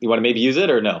 Yeah. You want to maybe use it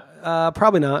or no?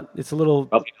 Probably not. It's a little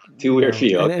probably not. Too weird for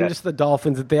you. Okay. And just the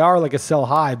Dolphins, they are like a sell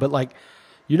high, but like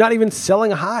you're not even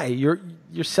selling high. You're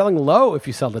selling low if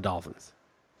you sell the Dolphins.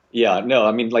 Yeah, no,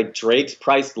 I mean like Drake's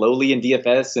priced lowly in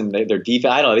DFS and their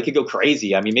defense. I don't know. They could go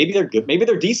crazy. I mean, maybe they're good. Maybe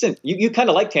they're decent. You kind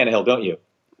of like Tannehill, don't you?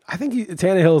 I think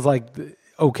Tannehill is like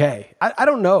okay. I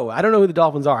don't know. I don't know who the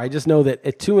Dolphins are. I just know that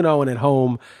at 2-0 and at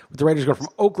home, with the Raiders going from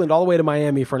Oakland all the way to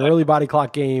Miami for an early body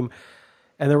clock game.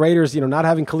 And the Raiders, not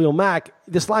having Khalil Mack,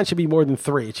 this line should be more than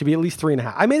 3. It should be at least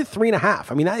 3.5. I made it 3.5.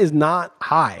 I mean, that is not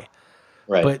high,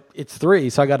 right? But it's 3,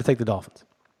 so I got to take the Dolphins.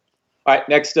 All right,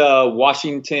 next,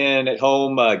 Washington at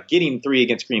home, getting 3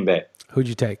 against Green Bay. Who'd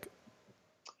you take?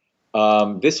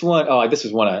 This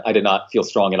was one I did not feel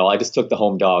strong at all. I just took the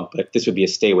home dog, but this would be a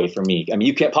stay away for me. I mean,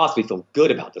 you can't possibly feel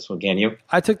good about this one, can you?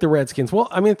 I took the Redskins. Well,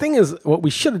 I mean, the thing is, what we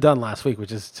should have done last week,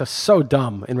 which is just so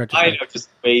dumb in retrospect. I know, just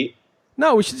wait.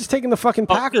 No, we should just taken the fucking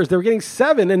Packers. They were getting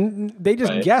 7, and they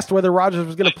just guessed whether Rodgers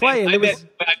was going to play.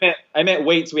 I meant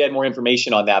wait so we had more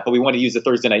information on that, but we wanted to use the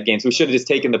Thursday night game, so we should have just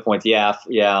taken the points. Yeah,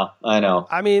 I know.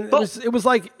 I mean, it was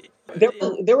like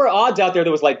there were odds out there that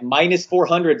was like minus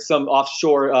 400. Some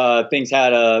offshore things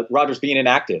had Rodgers being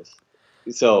inactive.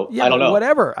 So yeah, I don't know.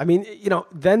 Whatever. I mean,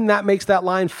 then that makes that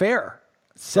line fair.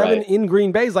 7 in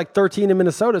Green Bay is like 13 in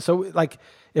Minnesota. So like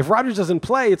if Rodgers doesn't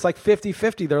play, it's like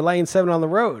 50-50. They're laying 7 on the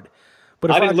road. But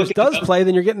if Rodgers does play,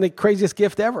 then you're getting the craziest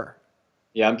gift ever.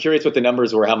 Yeah, I'm curious what the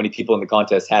numbers were, how many people in the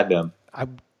contest had them.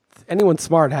 Anyone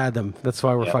smart had them. That's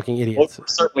why we're fucking idiots. Well,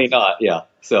 certainly not, yeah.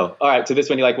 So, all right, so this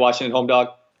one you like Washington home dog?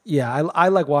 Yeah, I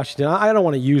like Washington. I don't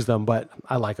want to use them, but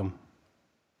I like them.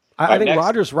 I think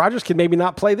Rodgers can maybe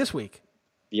not play this week.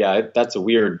 Yeah, that's a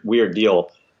weird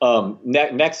deal.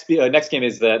 Next game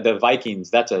is the Vikings.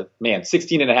 That's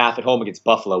 16.5 at home against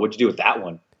Buffalo. What'd you do with that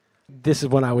one? This is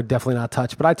one I would definitely not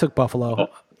touch, but I took Buffalo. Oh.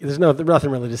 There's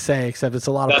nothing really to say except it's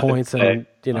a lot of points, and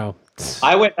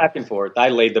I went back and forth. I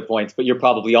laid the points, but you're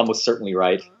probably almost certainly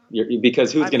right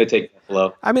because who's going to take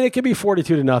Buffalo? I mean, it could be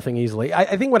 42-0 easily.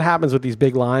 I think what happens with these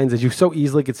big lines is you so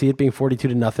easily could see it being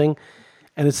 42-0,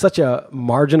 and it's such a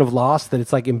margin of loss that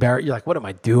it's like embarrassing. You're like, what am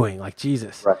I doing? Like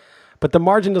Jesus. Right. But the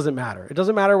margin doesn't matter. It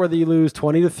doesn't matter whether you lose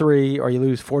 20-3 or you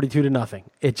lose 42-0.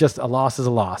 It just a loss is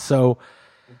a loss. So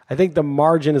I think the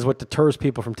margin is what deters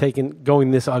people from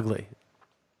going this ugly.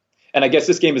 And I guess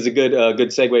this game is a good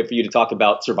segue for you to talk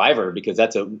about Survivor because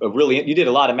that's a really you did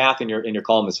a lot of math in your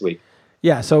column this week.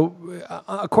 Yeah. So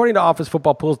according to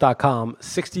OfficeFootballPools.com,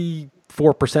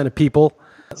 64% of people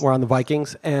were on the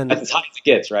Vikings, and that's as high as it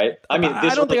gets, right? I mean,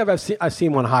 I don't think I've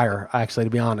seen one higher actually, to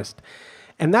be honest.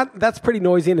 And that's pretty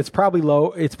noisy, and it's probably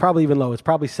low. It's probably even low. It's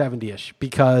probably 70-ish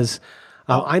because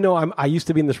I know I used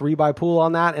to be in this rebuy pool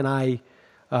on that, and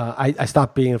I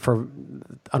stopped being for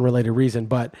unrelated reason,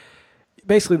 but.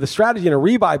 Basically, the strategy in a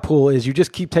rebuy pool is you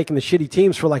just keep taking the shitty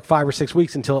teams for like 5 or 6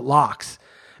 weeks until it locks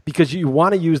because you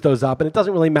want to use those up. And it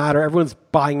doesn't really matter. Everyone's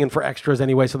buying in for extras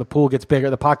anyway, so the pool gets bigger,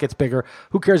 the pot gets bigger.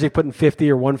 Who cares if you put in 50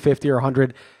 or 150 or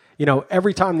 100?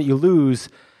 Every time that you lose,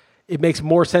 it makes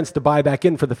more sense to buy back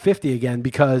in for the 50 again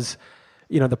because,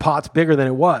 the pot's bigger than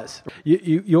it was.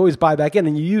 You always buy back in,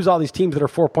 and you use all these teams that are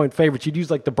 4-point favorites. You'd use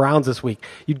like the Browns this week.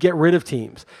 You'd get rid of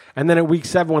teams. And then at week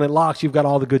 7 when it locks, you've got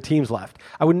all the good teams left.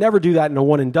 I would never do that in a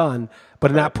one and done,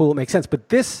 but in that pool it makes sense. But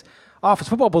this Office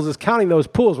Football Pools is counting those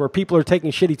pools where people are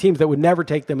taking shitty teams that would never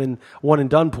take them in one and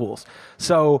done pools.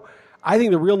 So I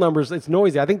think the real numbers, it's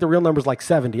noisy. I think the real number is like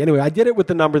 70. Anyway, I did it with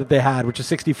the number that they had, which is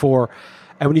 64.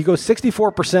 And when you go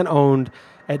 64% owned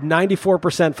at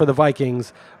 94% for the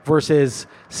Vikings versus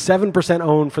 7%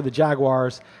 owned for the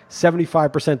Jaguars,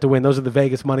 75% to win. Those are the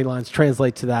Vegas money lines,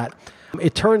 translate to that.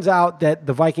 It turns out that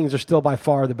the Vikings are still by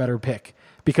far the better pick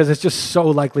because it's just so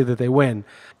likely that they win.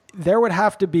 There would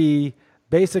have to be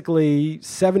basically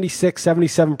 76,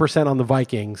 77% on the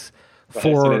Vikings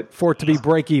for it to be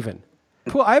break even.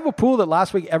 I have a pool that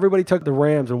last week everybody took the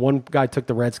Rams and one guy took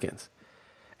the Redskins.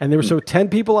 And there were 10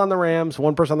 people on the Rams,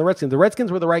 one person on the Redskins. The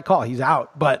Redskins were the right call. He's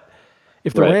out. But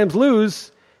if the Rams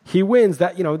lose, he wins.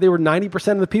 That, they were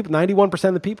 90% of the people, 91%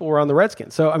 of the people were on the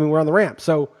Redskins. So, we're on the Rams.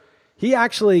 So he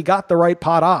actually got the right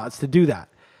pot odds to do that.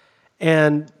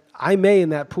 And I may in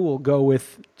that pool go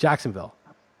with Jacksonville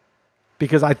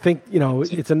because I think,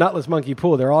 it's a nutless monkey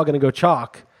pool. They're all going to go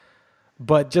chalk.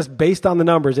 But just based on the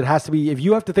numbers, it has to be, if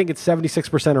you have to think it's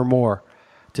 76% or more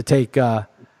to take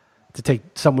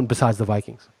someone besides the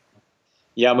Vikings.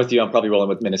 Yeah, I'm with you. I'm probably rolling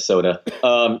with Minnesota.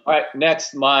 All right,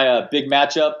 next, my big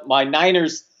matchup. My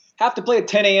Niners have to play a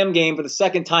 10 a.m. game for the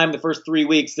second time in the first 3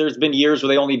 weeks. There's been years where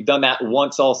they only done that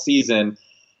once all season.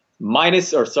 Kansas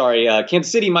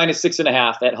City minus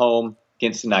 6.5 at home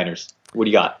against the Niners. What do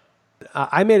you got?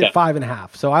 I made it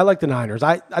 5.5, so I like the Niners.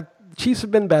 Chiefs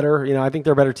have been better. I think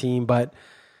they're a better team, but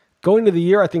going to the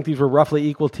year, I think these were roughly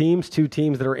equal teams, two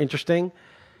teams that are interesting.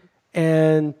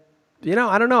 And,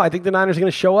 I don't know. I think the Niners are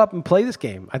going to show up and play this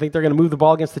game. I think they're going to move the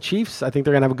ball against the Chiefs. I think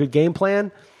they're going to have a good game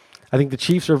plan. I think the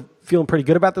Chiefs are feeling pretty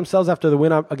good about themselves after the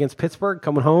win against Pittsburgh,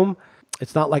 coming home.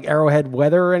 It's not like Arrowhead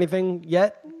weather or anything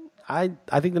yet. I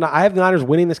think I have the Niners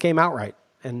winning this game outright.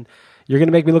 And you're going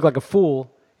to make me look like a fool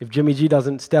if Jimmy G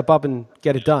doesn't step up and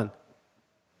get it done.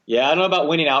 Yeah, I don't know about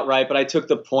winning outright, but I took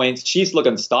the points. Chiefs look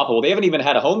unstoppable. They haven't even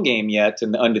had a home game yet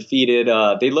and undefeated.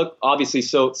 They look obviously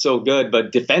so good,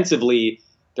 but defensively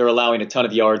they're allowing a ton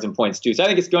of yards and points too. So I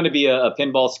think it's going to be a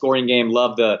pinball scoring game.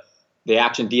 Love the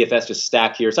action DFS just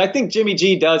stack here. So I think Jimmy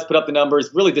G does put up the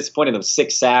numbers. Really disappointed in those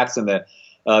 6 sacks and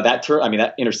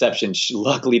that interception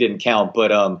luckily didn't count.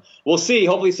 But we'll see.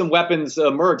 Hopefully some weapons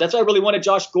emerge. That's why I really wanted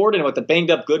Josh Gordon with the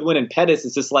banged up Goodwin and Pettis.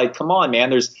 It's just like, come on, man.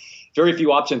 There's very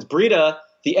few options. Breida,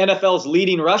 the NFL's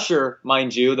leading rusher,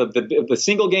 mind you, the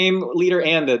single game leader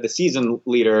and the season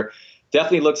leader,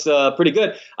 definitely looks pretty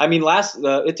good.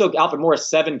 It took Alfred Morris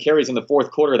 7 carries in the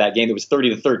fourth quarter of that game. It was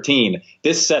 30-13.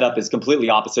 This setup is completely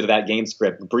opposite of that game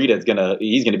script. Breida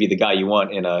he's gonna be the guy you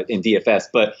want in DFS.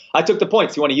 But I took the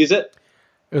points. You want to use it?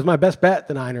 It was my best bet,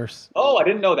 the Niners. Oh, I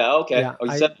didn't know that. Okay. Yeah,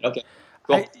 you said okay.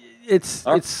 Cool.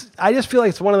 I just feel like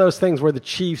it's one of those things where the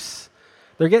Chiefs,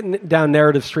 they're getting down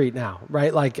narrative street now,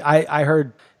 right? Like I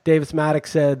heard Davis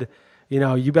Maddox said,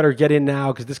 you better get in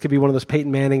now because this could be one of those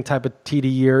Peyton Manning type of TD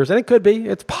years. And it could be.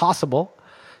 It's possible.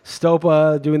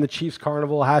 Stopa doing the Chiefs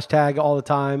Carnival hashtag all the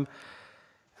time.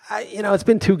 It's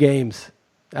been 2 games.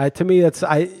 To me,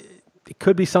 it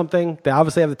could be something. They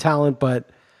obviously have the talent, but...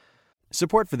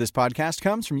 Support for this podcast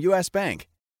comes from U.S. Bank.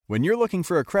 When you're looking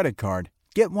for a credit card,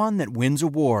 get one that wins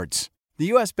awards. The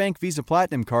U.S. Bank Visa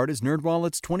Platinum Card is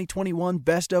NerdWallet's 2021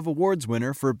 Best of Awards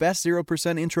winner for Best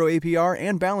 0% Intro APR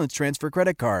and Balance Transfer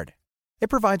Credit Card. It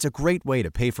provides a great way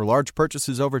to pay for large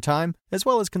purchases over time, as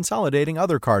well as consolidating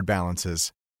other card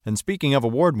balances. And speaking of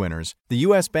award winners, the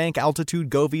U.S. Bank Altitude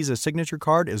Go Visa Signature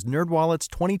Card is NerdWallet's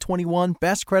 2021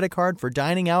 Best Credit Card for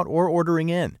dining out or ordering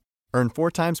in. Earn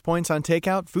 4 times points on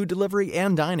takeout, food delivery,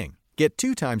 and dining. Get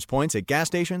 2 times points at gas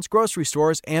stations, grocery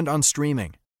stores, and on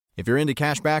streaming. If you're into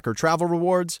cashback or travel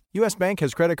rewards, U.S. Bank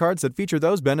has credit cards that feature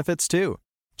those benefits too.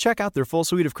 Check out their full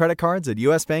suite of credit cards at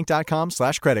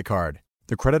usbank.com/creditcard.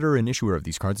 The creditor and issuer of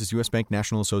these cards is U.S. Bank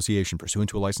National Association, pursuant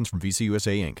to a license from Visa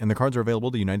USA Inc., and the cards are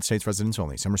available to United States residents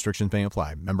only. Some restrictions may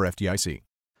apply. Member FDIC.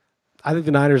 I think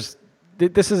the Niners,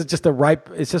 this is just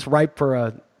ripe for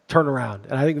a turnaround.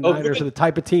 And I think the Niners are the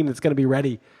type of team that's going to be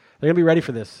ready. They're going to be ready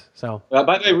for this. So,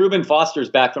 by the way, Reuben Foster's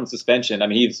back from suspension.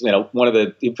 He's he'd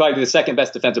probably be the second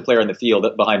best defensive player in the field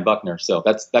behind Buckner. So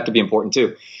that could be important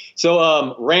too.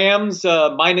 So Rams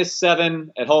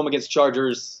 -7 at home against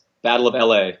Chargers. Battle of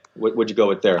LA. What'd you go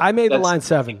with there? I made the line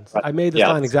 7. I made this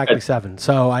line exactly 7.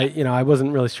 So I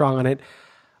wasn't really strong on it.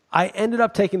 I ended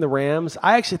up taking the Rams.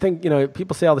 I actually think,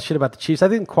 people say all the shit about the Chiefs. I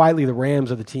think quietly the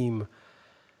Rams are the team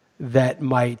that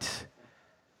might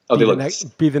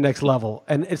be the next level.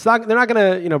 And they're not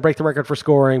going to, break the record for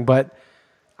scoring, but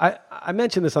I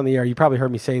mentioned this on the air. You probably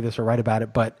heard me say this or write about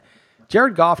it, but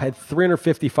Jared Goff had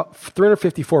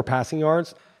 354 passing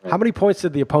yards. How many points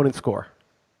did the opponent score?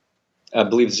 I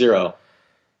believe 0.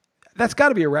 That's got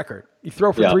to be a record. You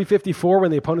throw for 354 when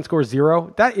the opponent scores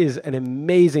 0. That is an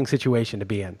amazing situation to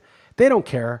be in. They don't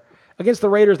care. Against the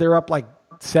Raiders, they were up like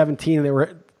 17, and they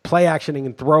were play actioning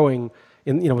and throwing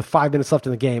with 5 minutes left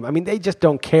in the game. They just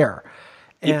don't care.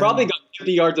 He probably got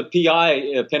 50 yards of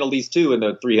PI penalties too in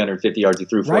the 350 yards he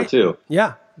threw for too.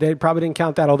 Yeah, they probably didn't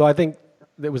count that. Although I think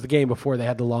it was the game before they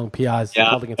had the long PIs.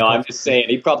 Yeah, I'm just saying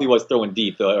he probably was throwing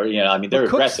deep. They're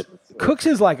aggressive. Cooks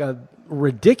is like a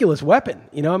ridiculous weapon.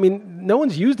 You know, I mean, no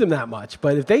one's used him that much,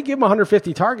 but if they give him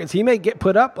 150 targets, he may get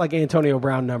put up like Antonio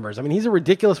Brown numbers. I mean, he's a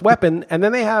ridiculous weapon. And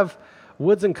then they have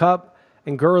Woods and Kupp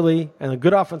and Gurley and a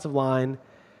good offensive line,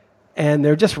 and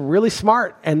they're just really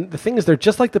smart. And the thing is, they're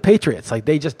just like the Patriots. Like,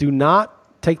 they just do not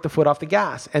take the foot off the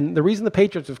gas. And the reason the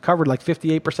Patriots have covered like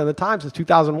 58% of the time since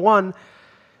 2001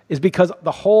 is because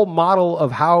the whole model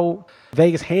of how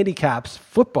Vegas handicaps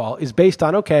football is based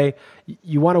on, okay,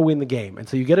 you want to win the game. And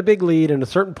so you get a big lead, and at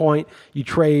a certain point, you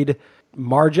trade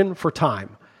margin for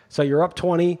time. So you're up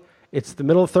 20, it's the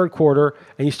middle of the third quarter,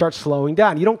 and you start slowing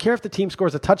down. You don't care if the team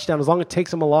scores a touchdown as long as it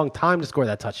takes them a long time to score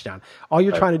that touchdown. All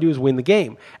you're trying to do is win the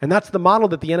game. And that's the model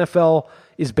that the NFL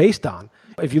is based on.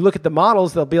 If you look at the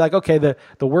models, they'll be like, okay, the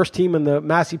worst team in the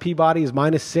Massey Peabody is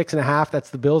 -6.5. That's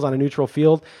the Bills on a neutral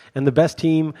field. And the best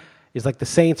team is like the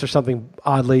Saints or something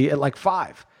oddly at like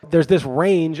 5. There's this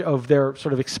range of their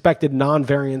sort of expected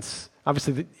non-variance.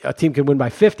 Obviously, a team can win by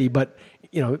 50, but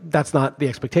that's not the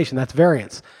expectation. That's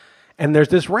variance. And there's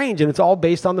this range, and it's all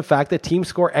based on the fact that teams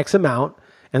score X amount,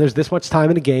 and there's this much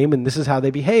time in a game, and this is how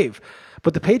they behave.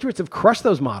 But the Patriots have crushed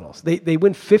those models. They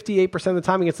win 58% of the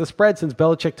time against the spread since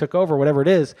Belichick took over, whatever it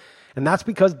is. And that's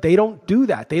because they don't do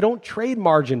that. They don't trade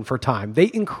margin for time. They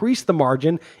increase the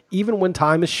margin even when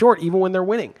time is short, even when they're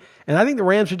winning. And I think the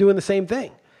Rams are doing the same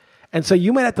thing. And so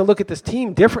you might have to look at this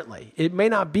team differently. It may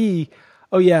not be,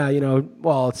 oh yeah,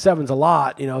 7's a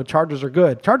lot. Chargers are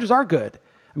good. Chargers are good.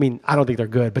 I mean, I don't think they're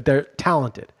good, but they're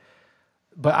talented.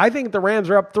 But I think the Rams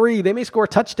are up 3. They may score a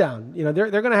touchdown. They're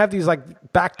going to have these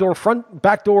like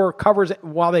backdoor covers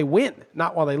while they win,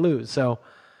 not while they lose. So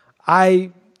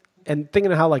and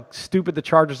thinking of how like stupid the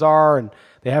Chargers are, and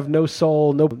they have no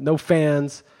soul, no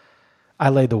fans, I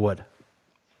laid the wood.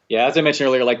 Yeah, as I mentioned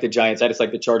earlier, like the Giants, I just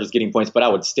like the Chargers getting points, but I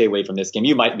would stay away from this game.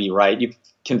 You might be right. You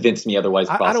convinced me otherwise,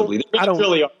 possibly. I don't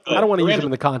want to use them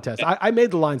in the contest. I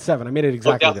made the line 7. I made it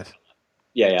exactly this.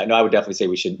 Yeah. No, I would definitely say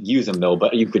we should use them, though,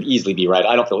 but you could easily be right.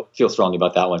 I don't feel strongly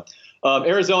about that one.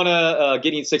 Arizona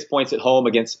getting 6 points at home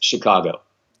against Chicago.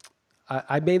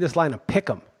 I made this line a pick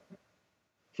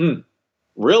 'em.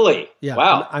 Really? Yeah.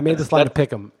 Wow. I made this line a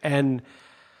pick 'em. And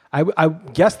I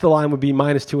guessed the line would be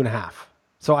 -2.5.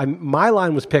 So my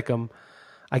line was pick 'em.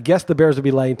 I guess the Bears would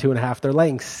be laying 2.5. They're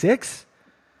laying 6.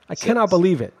 I cannot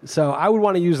believe it. So I would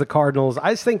want to use the Cardinals.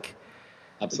 I just think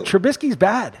Trubisky's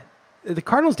bad. The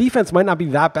Cardinals defense might not be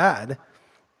that bad.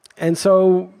 And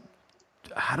so,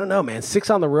 I don't know, man. 6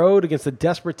 on the road against a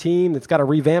desperate team that's got to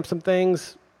revamp some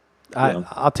things.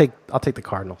 I'll take the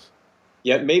Cardinals.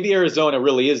 Yeah, maybe Arizona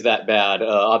really is that bad.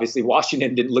 Obviously,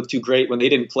 Washington didn't look too great when they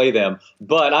didn't play them.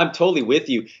 But I'm totally with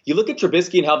you. You look at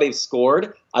Trubisky and how they've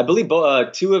scored. I believe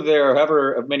 2 of their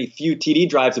however many few TD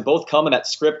drives have both come in that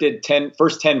scripted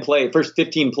first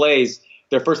 15 plays,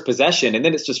 their first possession, and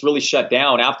then it's just really shut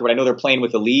down afterward. I know they're playing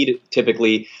with a lead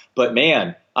typically, but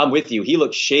man, I'm with you. He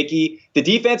looks shaky. The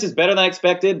defense is better than I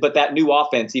expected, but that new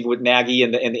offense, even with Nagy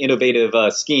and the innovative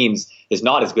schemes, is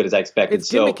not as good as I expected. It's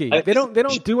gimmicky. They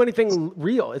don't do anything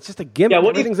real. It's just a gimmick. Yeah,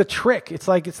 everything's a trick. It's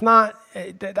like that's not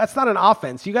an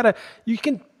offense. You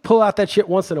can pull out that shit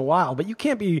once in a while, but you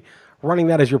can't be running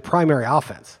that as your primary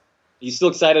offense. You still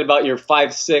excited about your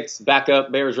 5'6"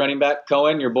 backup Bears running back,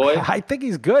 Cohen, your boy? I think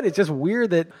he's good. It's just weird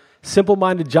that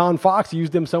simple-minded John Fox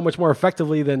used him so much more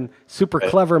effectively than super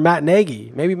clever Matt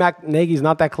Nagy. Maybe Matt Nagy's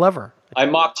not that clever. I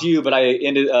mocked you, but I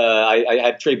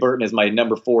had Trey Burton as my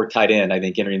number 4 tight end, I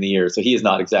think, entering the year. So he is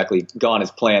not exactly gone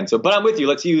as planned. But I'm with you.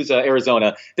 Let's use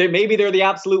Arizona. Maybe they're the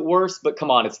absolute worst, but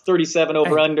come on, it's 37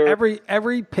 over under.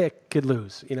 Every pick could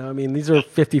lose. These are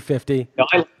 50-50. No,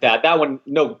 I like that. That one,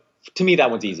 no. To me, that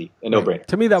one's easy, a no-brainer.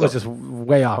 To me, that was just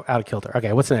way out of kilter.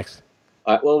 Okay, what's next?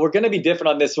 Well, we're going to be different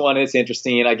on this one. It's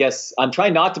interesting. I guess I'm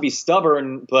trying not to be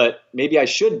stubborn, but maybe I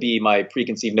should be my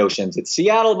preconceived notions. It's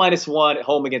Seattle -1 at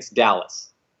home against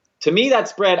Dallas. To me, that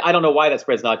spread, I don't know why that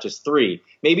spread's not just 3.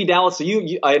 Maybe Dallas, so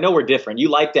you I know we're different. You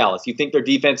like Dallas. You think their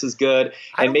defense is good.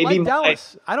 I didn't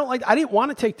want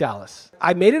to take Dallas.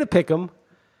 I made it a pick 'em.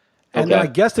 And then I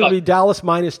guessed it would be Dallas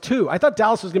 -2. I thought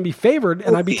Dallas was going to be favored,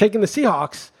 and I'd be taking the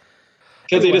Seahawks.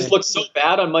 Because they just looked so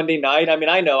bad on Monday night. I mean,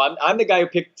 I know I'm the guy who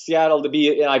picked Seattle to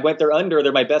be, and I went there under.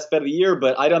 They're my best bet of the year,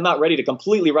 but I'm not ready to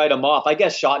completely write them off. I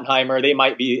guess Schottenheimer, they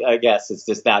might be. I guess it's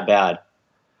just that bad.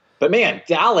 But man,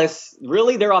 Dallas,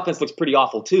 really, their offense looks pretty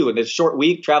awful too. And this short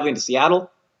week traveling to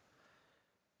Seattle.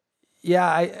 Yeah,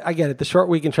 I get it. The short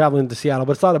week and traveling to Seattle,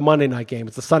 but it's not a Monday night game.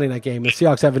 It's a Sunday night game. The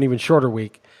Seahawks have an even shorter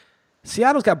week.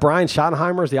 Seattle's got Brian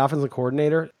Schottenheimer as the offensive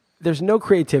coordinator. There's no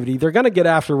creativity. They're going to get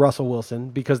after Russell Wilson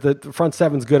because the front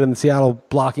seven's good and the Seattle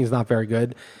blocking is not very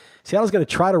good. Seattle's going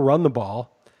to try to run the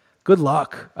ball. good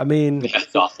luck. I mean, Yeah,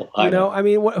 it's awful. I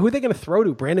mean, who are they going to throw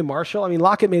to? Brandon Marshall? I mean,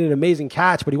 Lockett made an amazing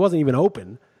catch, but he wasn't even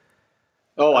open.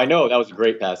 Oh, I know. That was a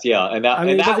great pass. Yeah. And that,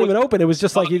 he wasn't even open. It was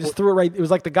just like he just threw it right. It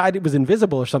was like the guy that was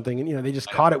invisible or something. And, they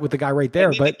just caught it with the guy right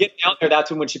there. But get down there,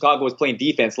 that's when Chicago was playing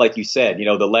defense, like you said,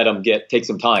 to let them take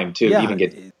some time to even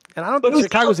get. And I don't think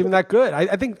Chicago's even that good.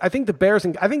 I think the Bears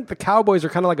I think the Cowboys are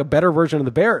kind of like a better version of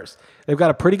the Bears. They've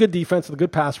got a pretty good defense with a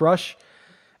good pass rush,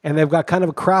 and they've got kind of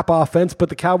a crap offense. But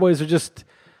the Cowboys are just,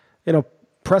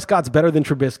 Prescott's better than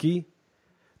Trubisky.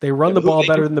 They run the ball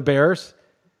better than the Bears.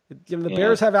 The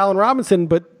Bears have Allen Robinson,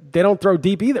 but they don't throw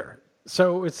deep either.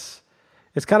 So it's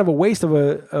kind of a waste of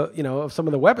of some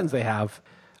of the weapons they have.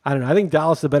 I don't know. I think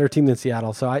Dallas is a better team than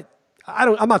Seattle. So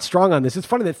I'm not strong on this. It's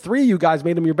funny that 3 of you guys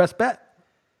made them your best bet.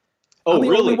 Oh, I'm the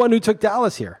really? only one who took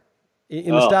Dallas here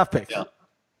in the staff picks. Yeah.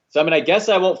 So I guess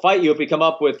I won't fight you if we come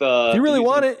up with. If you really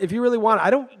want it, I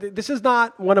don't. This is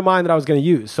not one of mine that I was going to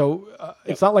use. So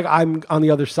it's not like I'm on the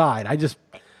other side. It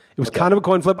was kind of a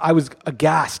coin flip. I was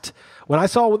aghast when I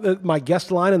saw my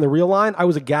guest line and the real line. I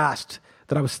was aghast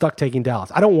that I was stuck taking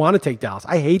Dallas. I don't want to take Dallas.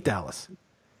 I hate Dallas.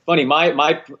 Funny,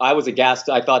 I was aghast.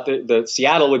 I thought the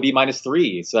Seattle would be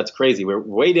 -3, so that's crazy. We're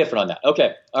way different on that.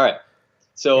 Okay, all right.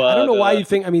 So I don't know why you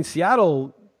think. I mean,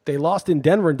 Seattle, they lost in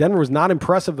Denver, and Denver was not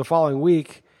impressive the following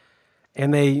week,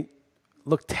 and they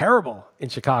looked terrible in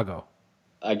Chicago.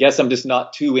 I guess I'm just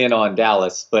not too in on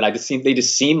Dallas, but they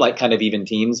just seem like kind of even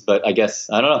teams. But I guess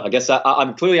I don't know. I guess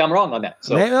I'm clearly wrong on that.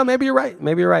 So maybe you're right.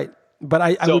 Maybe you're right. But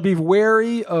I would be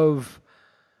wary of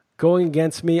going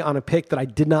against me on a pick that I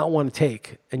did not want to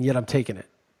take, and yet I'm taking it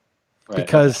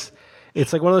because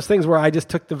it's like one of those things where I just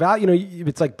took the value.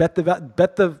 It's like bet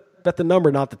the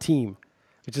number, not the team,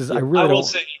 which is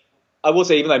I will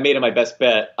say, even though I made it my best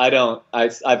bet, I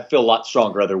feel a lot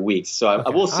stronger other weeks. So I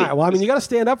will see. Right, well, you got to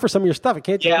stand up for some of your stuff. It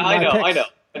can't just be my picks.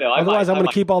 I know. Otherwise, I'm going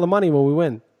to keep all the money when we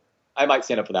win. I might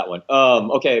stand up for that one.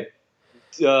 Okay.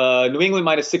 New England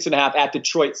 -6.5 at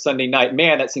Detroit Sunday night.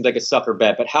 Man, that seems like a sucker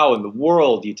bet. But how in the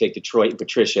world do you take Detroit and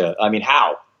Patricia? I mean,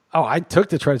 how? Oh, I took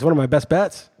Detroit. It's one of my best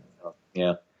bets.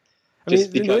 Yeah. New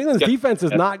England's defense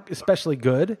is not especially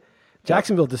good.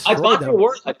 Jacksonville destroyed them.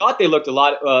 I thought they looked a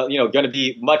lot, going to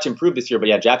be much improved this year. But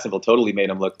yeah, Jacksonville totally made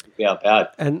them look bad.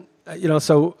 And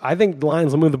so I think the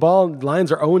Lions will move the ball. The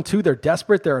Lions are 0-2. They're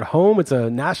desperate. They're at home. It's a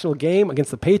national game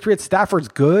against the Patriots. Stafford's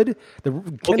good.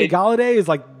 Kenny Galladay is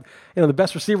like, the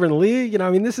best receiver in the league.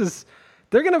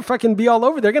 They're going to fucking be all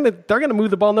over. They're going to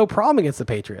move the ball no problem against the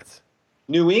Patriots.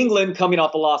 New England coming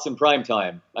off a loss in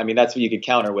primetime. I mean, that's what you could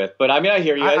counter with. But I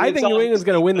hear you. I think New England's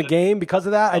going to win the game because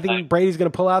of that. I think Brady's going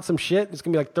to pull out some shit. It's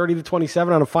going to be like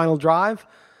 30-27 on a final drive.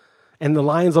 And the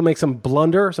Lions will make some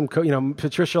blunder.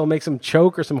 Patricia will make some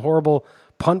choke or some horrible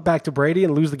punt back to Brady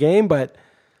and lose the game. But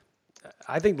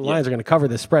I think the Lions are going to cover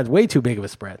this spread. Way too big of a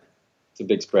spread. It's a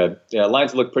big spread. Yeah,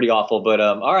 Lions look pretty awful. But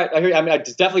all right, I hear you.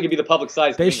 It's definitely going to be the public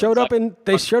size. They showed up in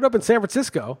San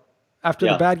Francisco after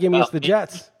the bad game against the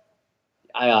Jets.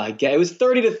 It was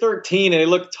 30-13, and it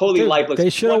looked totally lifeless. They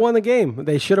should have won the game.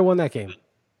 They should have won that game.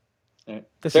 Right.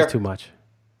 This is too much.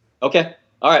 Okay.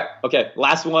 All right. Okay.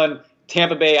 Last one.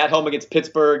 Tampa Bay at home against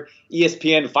Pittsburgh.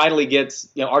 ESPN finally gets,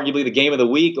 arguably the game of the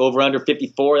week, over under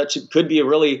 54. That could be a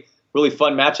really, really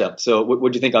fun matchup. So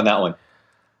what'd you think on that one?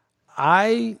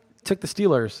 I took the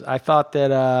Steelers. I thought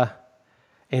that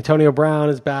Antonio Brown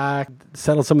is back,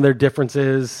 settled some of their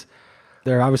differences.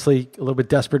 They're obviously a little bit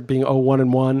desperate being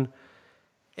 0-1-1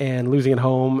 and losing at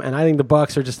home. And I think the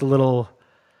Bucs are just a little,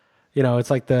 it's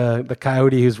like the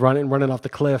coyote who's running off the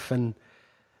cliff, and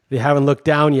they haven't looked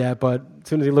down yet, but as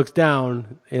soon as he looks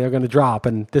down, they're going to drop,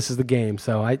 and this is the game.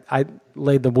 So I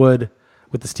laid the wood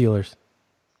with the Steelers.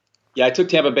 Yeah, I took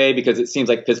Tampa Bay because it seems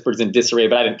like Pittsburgh's in disarray,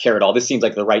 but I didn't care at all. This seems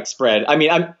like the right spread.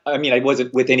 I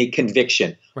wasn't with any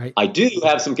conviction. Right. I do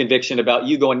have some conviction about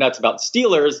you going nuts about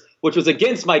Steelers, which was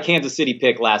against my Kansas City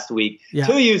pick last week. Yeah.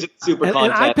 To use super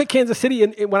content. And I picked Kansas City,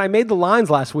 and when I made the lines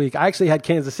last week, I actually had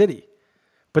Kansas City.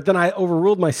 But then I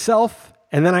overruled myself,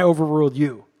 and then I overruled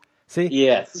you. See?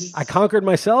 Yes. I conquered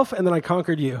myself, and then I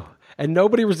conquered you. And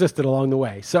nobody resisted along the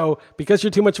way. So because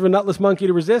you're too much of a nutless monkey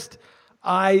to resist,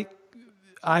 I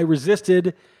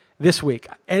resisted this week.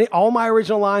 And all my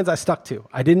original lines I stuck to.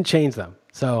 I didn't change them.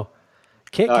 So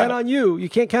can't count on you. You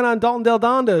can't count on Dalton Del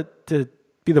Don to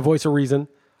be the voice of reason.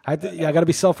 I got to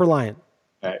be self-reliant.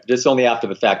 All right. Just only after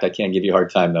the fact. I can't give you a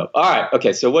hard time, though. All right.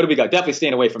 Okay. So what do we got? Definitely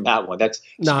staying away from that one. That's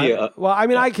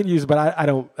I could use it, but I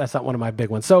don't. That's not one of my big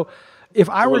ones. So if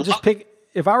I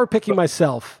were picking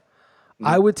myself,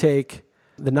 I would take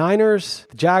the Niners,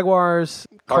 the Jaguars,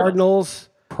 Cardinals,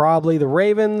 probably the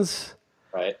Ravens,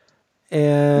 right,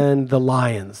 and the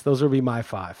Lions. Those would be my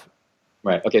 5.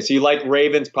 Right. Okay. So you like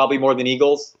Ravens probably more than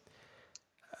Eagles?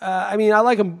 I mean, I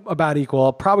like them about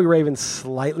equal. Probably Ravens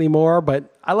slightly more,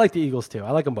 but I like the Eagles too.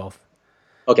 I like them both.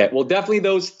 Okay. Well, definitely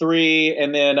those three,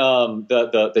 and then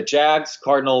the Jags,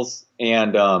 Cardinals,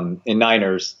 and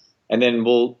Niners. And then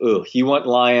you want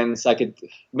Lions.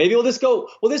 We'll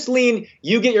just lean,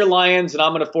 you get your Lions and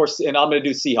I'm going to do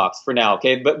Seahawks for now.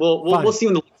 Okay. But we'll see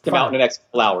when the lines come out in the next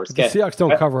couple hours. If the Seahawks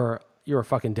don't cover, you're a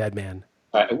fucking dead man.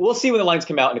 All right. We'll see when the lines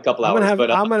come out in a couple hours. I'm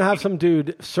going to have some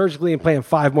dude surgically implant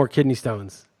 5 more kidney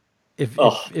stones if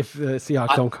the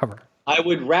Seahawks don't cover. I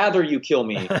would rather you kill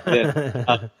me than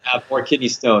have more kidney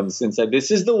stones and said,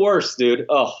 this is the worst, dude.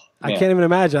 Oh, man. I can't even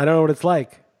imagine. I don't know what it's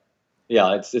like.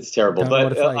 Yeah, it's terrible.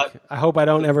 But I hope I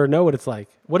don't ever know what it's like.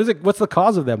 What is it? What's the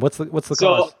cause of them? What's the cause?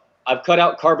 So I've cut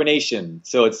out carbonation.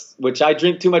 So which I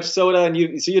drink too much soda, and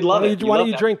you'd love it. Why don't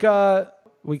you drink?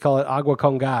 We call it agua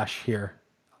con gas here.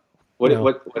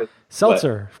 What?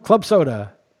 Seltzer, club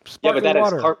soda, sparkling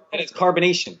water. That is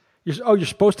carbonation. You're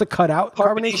supposed to cut out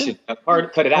carbonation?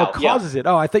 Cut it out. Causes it.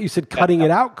 Oh, I thought you said cutting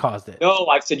it out caused it. No,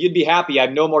 I said you'd be happy. I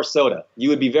have no more soda. You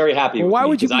would be very happy. Well, why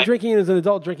would you be drinking as an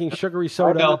adult, drinking sugary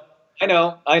soda? I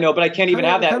know, but I can't even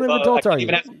have that. What kind of adult are you?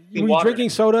 Were you drinking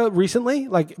soda recently,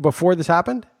 like before this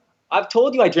happened? I've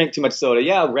told you I drink too much soda.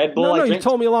 Yeah, Red Bull. No, you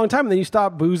told me a long time, and then you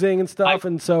stopped boozing and stuff,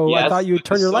 and so I thought you would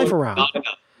turn your life around.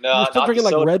 No, you still drinking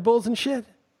like Red Bulls and shit?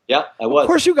 Yeah, I was. Of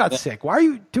course you got sick. Why are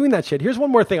you doing that shit? Here's one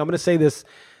more thing. I'm going to say this.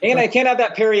 And I can't have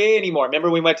that Perrier anymore.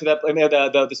 Remember we went to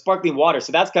the sparkling water,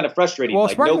 so that's kind of frustrating. Well,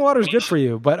 sparkling water is good for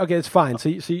you, but okay, it's fine. So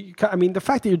I mean, the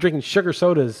fact that you're drinking sugar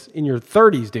sodas in your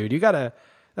 30s, dude, you gotta.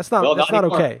 That's not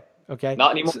okay. Okay.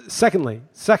 Not anymore. Secondly,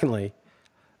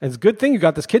 it's a good thing you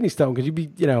got this kidney stone because you'd be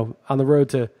on the road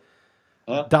to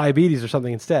diabetes or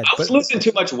something instead. I was losing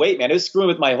too much weight, man. It was screwing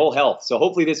with my whole health. So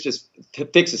hopefully this just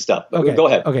fixes stuff. Okay. Go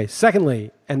ahead. Okay.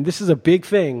 Secondly, and this is a big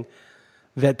thing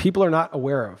that people are not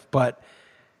aware of, but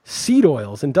seed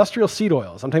oils, industrial seed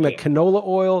oils. I'm talking about canola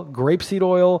oil, grapeseed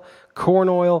oil, corn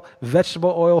oil,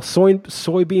 vegetable oil,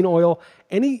 soybean oil.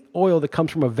 Any oil that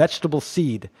comes from a vegetable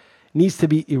seed needs to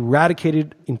be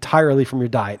eradicated entirely from your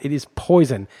diet. It is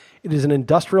poison. It is an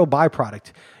industrial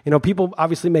byproduct. People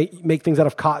obviously make things out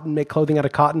of cotton, make clothing out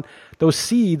of cotton. Those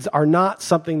seeds are not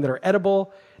something that are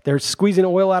edible. They're squeezing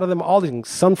oil out of them, all these things,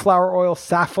 sunflower oil,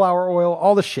 safflower oil,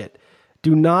 all the shit.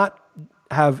 Do not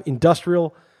have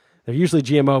industrial, they're usually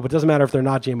GMO, but it doesn't matter if they're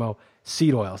not GMO,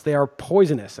 seed oils. They are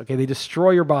poisonous, okay? They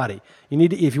destroy your body. You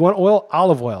need to, if you want oil,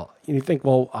 olive oil. You think,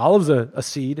 well, olive's a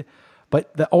seed,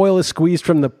 but the oil is squeezed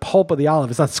from the pulp of the olive.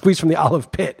 It's not squeezed from the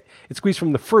olive pit. It's squeezed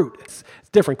from the fruit. It's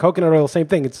different. Coconut oil, same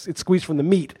thing. It's squeezed from the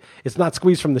meat. It's not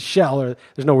squeezed from the shell, or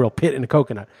there's no real pit in a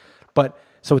coconut. But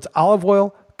so it's olive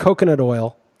oil, coconut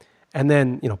oil, and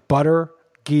then butter,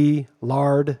 ghee,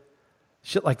 lard,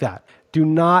 shit like that. Do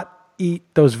not eat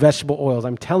those vegetable oils.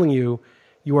 I'm telling you,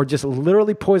 you are just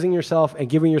literally poisoning yourself and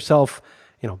giving yourself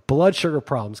blood sugar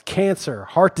problems, cancer,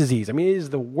 heart disease. I mean, it is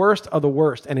the worst of the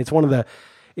worst, and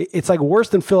it's like worse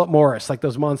than Philip Morris, like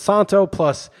those Monsanto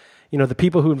plus, the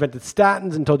people who invented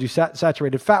statins and told you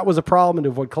saturated fat was a problem and to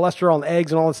avoid cholesterol and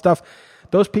eggs and all that stuff.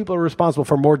 Those people are responsible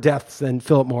for more deaths than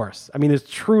Philip Morris. I mean, it's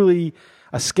truly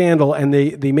a scandal, and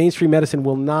the mainstream medicine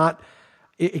will not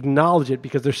acknowledge it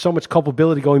because there's so much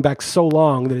culpability going back so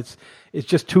long that it's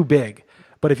just too big.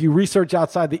 But if you research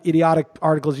outside the idiotic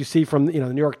articles you see from the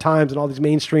New York Times and all these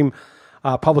mainstream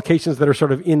publications that are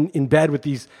sort of in bed with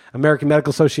these American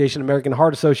Medical Association, American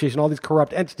Heart Association, all these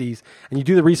corrupt entities, and you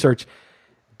do the research,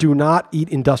 do not eat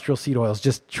industrial seed oils.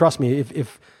 Just trust me.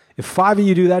 If 5 of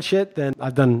you do that shit, then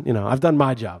I've done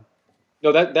my job.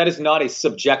 No, that is not a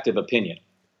subjective opinion.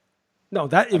 No,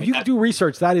 if you do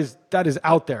research, that is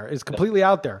out there. It's completely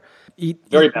out there. Eat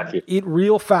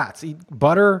real fats. Eat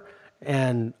butter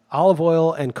and olive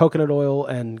oil and coconut oil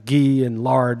and ghee and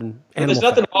lard and there's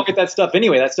nothing wrong with that stuff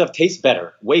anyway. That stuff tastes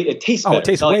better. It tastes better. Oh, it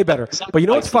tastes way better. But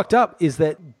what's fucked up is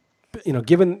that,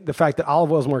 given the fact that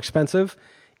olive oil is more expensive,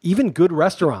 even good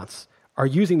restaurants are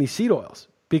using these seed oils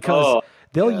because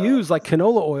they'll use like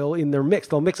canola oil in their mix.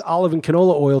 They'll mix olive and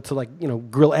canola oil to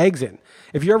grill eggs in.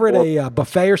 If you're ever at a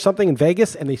buffet or something in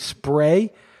Vegas and they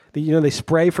spray, they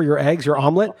spray for your eggs, your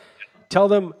omelet, tell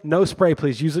them, no spray,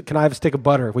 please. Use it. Can I have a stick of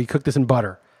butter? Will you cook this in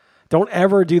butter? Don't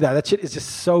ever do that. That shit is just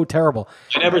so terrible.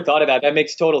 I never thought of that. That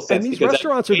makes total sense. And these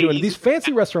restaurants are doing it. These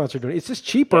fancy restaurants are doing it. It's just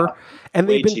cheaper. And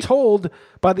they've been told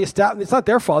by the establishment, it's not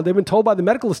their fault. They've been told by the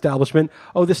medical establishment,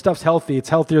 oh, this stuff's healthy. It's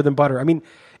healthier than butter. I mean,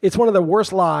 it's one of the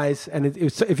worst lies. And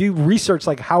if you research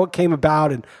like how it came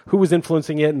about and who was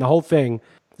influencing it and the whole thing,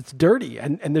 it's dirty.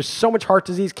 And there's so much heart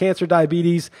disease, cancer,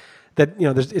 diabetes that,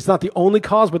 it's not the only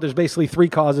cause, but there's basically 3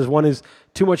 causes. One is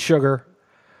too much sugar,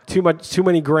 too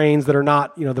many grains that are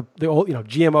not, the old,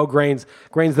 GMO grains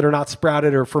that are not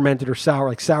sprouted or fermented or sour,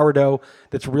 like sourdough.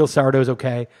 That's real sourdough is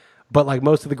okay, but like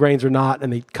most of the grains are not,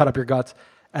 and they cut up your guts.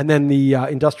 And then the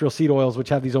industrial seed oils, which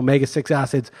have these omega-6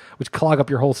 acids, which clog up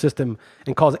your whole system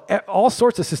and cause all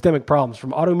sorts of systemic problems,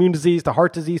 from autoimmune disease to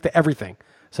heart disease to everything.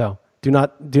 So do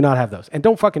not have those, and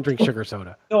don't fucking drink sugar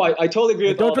soda. No, I totally agree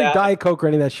with all that. Don't drink Diet Coke or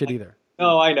any of that shit either.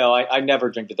 No, I know. I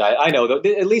never drink the diet. I know. Though,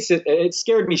 at least it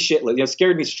scared me shitless.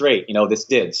 Scared me straight. This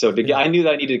did. So I knew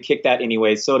that I needed to kick that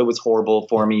anyway. Soda was horrible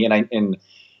for me, and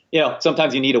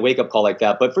sometimes you need a wake up call like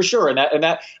that. But for sure, and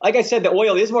that, like I said, the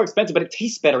oil is more expensive, but it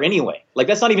tastes better anyway. Like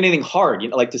that's not even anything hard.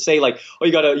 Like to say like, oh,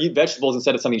 you got to eat vegetables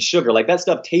instead of something sugar. Like that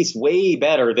stuff tastes way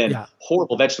better than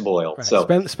horrible vegetable oil. Right. So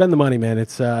spend the money, man.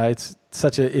 It's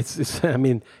such a I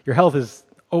mean, your health is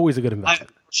always a good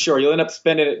investment. Sure, you'll end up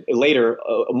spending it later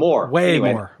more. Way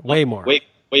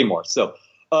more. So,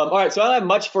 all right. So I don't have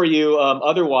much for you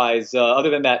otherwise, other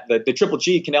than that, the Triple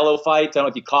G Canelo fight. I don't know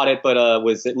if you caught it, but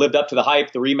it lived up to the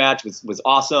hype. The rematch was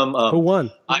awesome. Who won?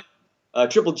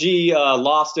 Triple G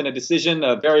lost in a decision,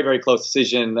 a very, very close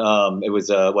decision. It was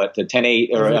the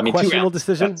 10-8 or I mean, questionable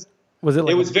decision. Was it?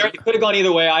 Like it could have gone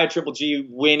either way. I had Triple G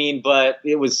winning, but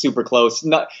it was super close.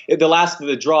 The last of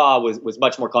the draw was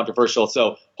much more controversial.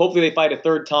 So hopefully they fight a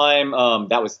third time.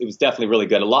 It was definitely really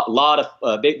good. A lot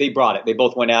of they brought it. They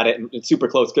both went at it, and it's super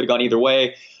close. Could have gone either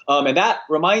way. And that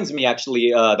reminds me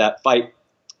actually that fight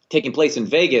taking place in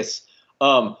Vegas.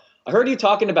 I heard you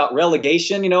talking about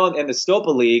relegation, and the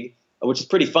Stopa League, which is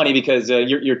pretty funny because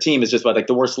your team is just like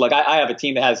the worst luck. I have a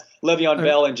team that has Le'Veon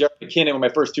Bell and Jerry McKinnon were my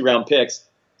first 2-round picks.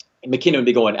 McKinnon would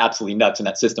be going absolutely nuts in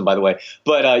that system, by the way.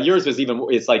 But yours was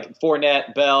it's like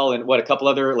Fournette, Bell, and a couple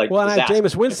other like. Well, and I had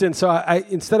Jameis Winston, so I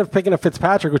instead of picking a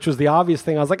Fitzpatrick, which was the obvious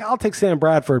thing, I was like, I'll take Sam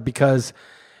Bradford because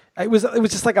it was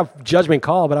just like a judgment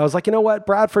call. But I was like, you know what,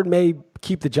 Bradford may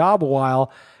keep the job a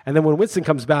while, and then when Winston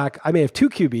comes back, I may have 2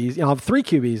 QBs. I'll have 3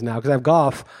 QBs now because I have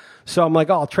Goff. So I'm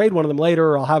like, I'll trade one of them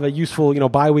later, or I'll have a useful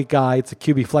bye week guy. It's a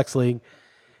QB flex league.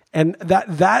 And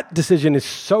that decision is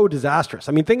so disastrous.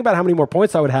 I mean, think about how many more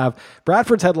points I would have.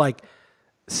 Bradford's had like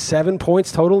 7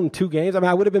 points total in 2 games. I mean,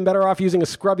 I would have been better off using a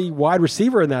scrubby wide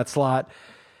receiver in that slot.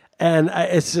 And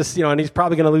it's just, and he's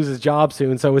probably going to lose his job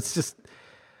soon. So it's just,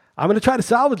 I'm going to try to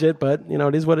salvage it, but,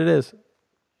 it is what it is.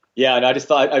 Yeah, and I just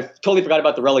thought I totally forgot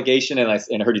about the relegation, and I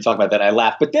heard you talk about that, and I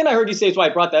laughed. But then I heard you say, that's why I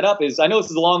brought that up, is I know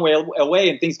this is a long way away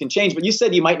and things can change, but you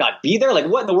said you might not be there. Like,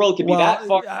 what in the world could be that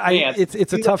far?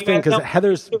 It's a tough thing because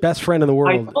Heather's best friend in the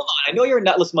world. I know you're a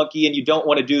nutless monkey, and you don't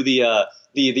want to do the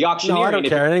auctioneering. No, I don't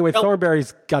care. Anyway,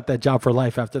 Thornberry's got that job for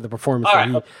life after the performance. All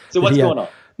right. So what's going on?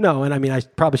 No, and I mean, I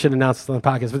probably should announce this on the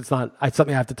podcast, but it's not. It's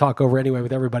something I have to talk over anyway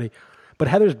with everybody. But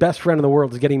Heather's best friend in the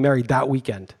world is getting married that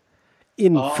weekend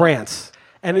in France.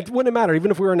 And it wouldn't matter. Even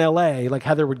if we were in LA, like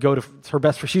Heather would go to her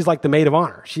best friend. She's like the maid of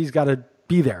honor. She's got to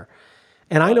be there.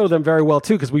 And I know them very well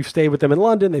too, because we've stayed with them in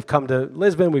London. They've come to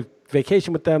Lisbon. We've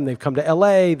vacationed with them. They've come to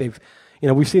LA.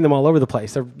 We've seen them all over the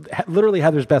place. They're literally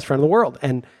Heather's best friend in the world.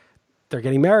 And they're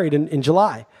getting married in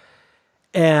July.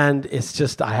 And it's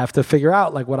just, I have to figure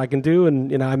out like what I can do.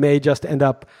 And, I may just end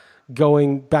up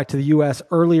going back to the US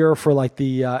earlier for like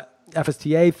the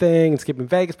FSTA thing and skipping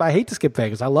Vegas. But I hate to skip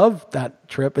Vegas. I love that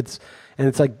trip. It's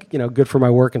like, good for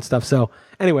my work and stuff. So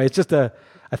anyway, it's just a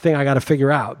thing I got to figure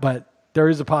out, but there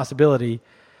is a possibility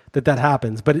that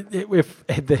happens. But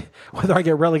whether I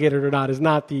get relegated or not is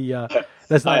not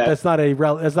that's not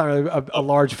a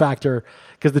large factor,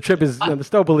 because the trip is, the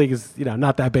Stopa League is,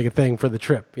 not that big a thing for the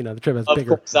trip. The trip is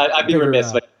bigger. Of course, I'd be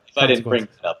remiss if I didn't bring it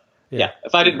up. Yeah.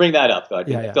 If I didn't bring that up, I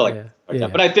feel like.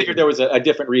 But I figured there was a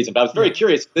different reason. But I was very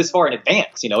curious this far in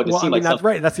advance. It just seemed like that's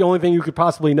right. That's the only thing you could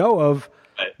possibly know of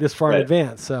this far in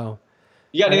advance. So,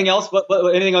 you got anything else?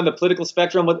 Anything on the political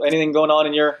spectrum? Anything going on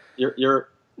in your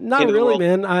Not really,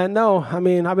 man. No. I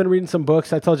mean, I've been reading some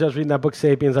books. I told you I was reading that book,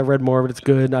 Sapiens. I've read more, but it's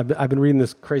good. I've been reading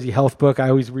this crazy health book. I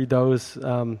always read those.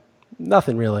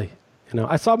 Nothing really.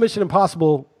 I saw Mission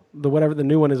Impossible, whatever the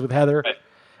new one is with Heather,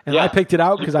 and I picked it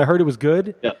out because I heard it was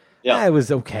good. Yeah, it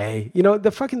was okay.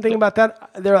 The fucking thing about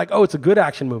that, they're like, oh, it's a good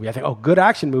action movie. I think, oh, good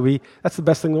action movie. That's the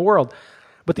best thing in the world.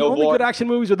 But the only good action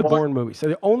movies are the Bourne movies. So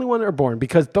the only one that are Bourne,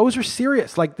 because those are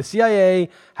serious. Like the CIA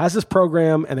has this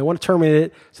program and they want to terminate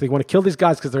it. So they want to kill these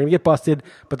guys because they're going to get busted.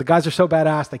 But the guys are so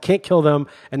badass, they can't kill them.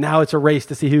 And now it's a race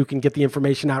to see who can get the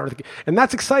information out. And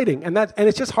that's exciting. And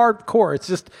it's just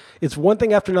hardcore. It's one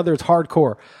thing after another. It's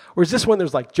hardcore. Whereas this one,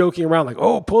 there's like joking around, like,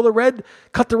 oh,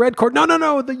 cut the red cord.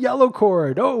 No, the yellow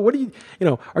cord. Oh, what do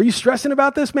are you stressing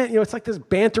about this, man? It's like this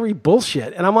bantery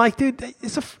bullshit. And I'm like, dude,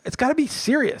 it's got to be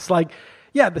serious. Like,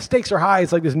 yeah, the stakes are high.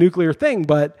 It's like this nuclear thing,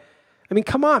 but I mean,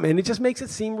 come on, man. It just makes it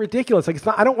seem ridiculous. Like, it's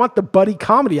not, I don't want the buddy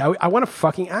comedy. I want a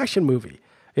fucking action movie.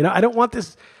 You know, I don't want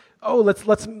this,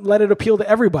 let's let it appeal to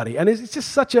everybody. And it's just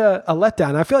such a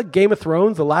letdown. I feel like Game of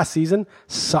Thrones, the last season,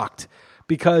 sucked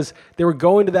because they were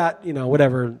going to that, you know,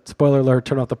 whatever, spoiler alert,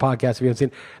 turn off the podcast if you haven't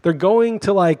seen. They're going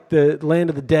to like the land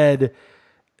of the dead,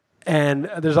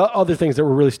 and there's other things that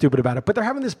were really stupid about it. But they're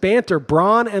having this banter.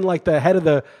 Bronn and like the head of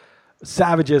the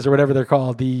Savages or whatever they're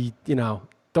called, the, you know,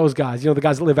 those guys, you know, the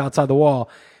guys that live outside the wall.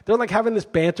 They're like having this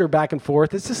banter back and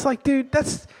forth. It's just like, dude,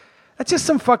 that's just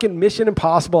some fucking Mission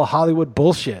Impossible Hollywood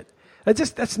bullshit.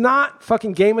 That's not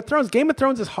fucking Game of Thrones. Game of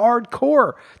Thrones is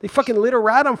hardcore. They fucking lit a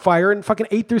rat on fire and fucking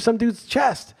ate through some dude's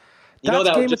chest. That's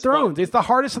Game of Thrones. It's the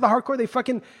hardest of the hardcore. They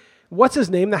fucking, what's his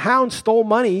name? The Hound stole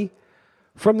money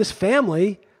from this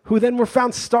family who then were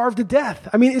found starved to death.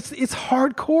 I mean, it's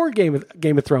hardcore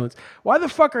Game of Thrones. Why the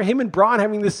fuck are him and Bronn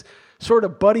having this sort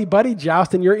of buddy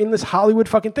joust and you're in this Hollywood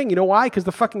fucking thing? You know why? Because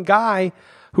the fucking guy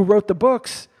who wrote the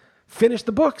books finished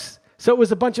the books. So it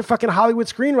was a bunch of fucking Hollywood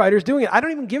screenwriters doing it. I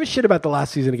don't even give a shit about the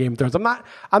last season of Game of Thrones.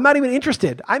 I'm not even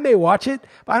interested. I may watch it,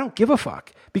 but I don't give a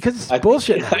fuck because it's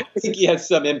bullshit. I think he has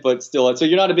some input still. So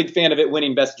you're not a big fan of it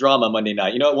winning Best Drama Monday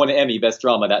night. You know, it won an Emmy Best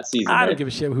Drama that season. I don't give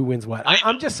a shit who wins what.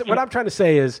 I'm just, what I'm trying to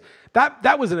say is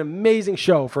that was an amazing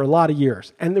show for a lot of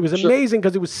years. And it was amazing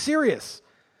because it was serious.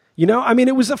 You know, I mean,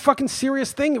 it was a fucking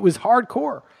serious thing. It was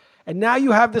hardcore. And now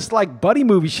you have this like buddy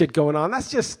movie shit going on.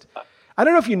 That's just, I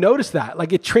don't know if you noticed that.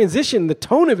 Like it transitioned, the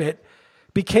tone of it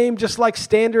became just like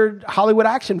standard Hollywood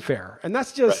action fare. And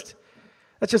that's just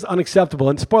unacceptable.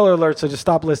 And spoiler alert, so just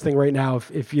stop listening right now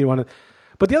if you want to.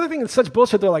 But the other thing that's such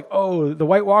bullshit, they're like, oh, the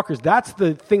White Walkers, that's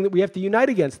the thing that we have to unite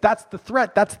against. That's the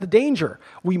threat. That's the danger.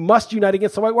 We must unite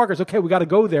against the White Walkers. Okay, we got to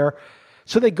go there.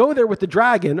 So they go there with the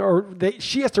dragon, or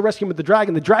she has to rescue him with the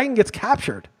dragon. The dragon gets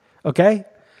captured, okay?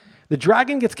 The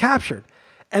dragon gets captured.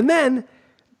 And then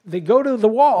they go to the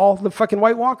wall, the fucking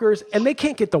White Walkers, and they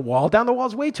can't get the wall down. The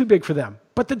wall's way too big for them.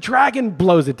 But the dragon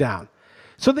blows it down.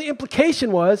 So the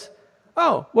implication was,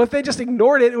 oh, well, if they just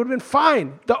ignored it, it would have been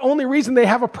fine. The only reason they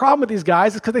have a problem with these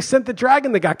guys is because they sent the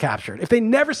dragon that got captured. If they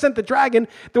never sent the dragon,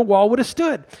 the wall would have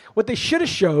stood. What they should have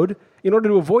showed, in order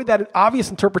to avoid that obvious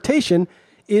interpretation,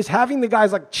 is having the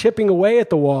guys like chipping away at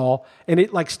the wall and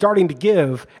it like starting to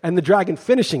give and the dragon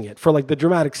finishing it for like the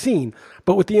dramatic scene,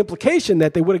 but with the implication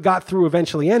that they would have got through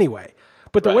eventually anyway.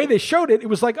 But the way they showed it, it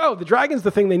was like, oh, the dragon's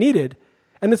the thing they needed.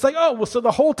 And it's like, oh, well, so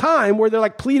the whole time where they're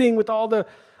like pleading with all the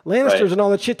Lannisters and all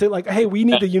that shit to like, hey, we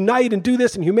need to unite and do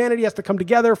this and humanity has to come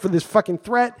together for this fucking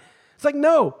threat. It's like,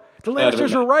 no, the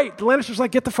Lannisters are right. The Lannisters are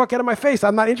like, get the fuck out of my face.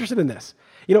 I'm not interested in this.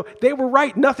 You know, they were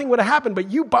right. Nothing would have happened,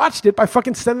 but you botched it by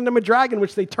fucking sending them a dragon,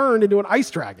 which they turned into an ice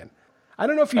dragon. I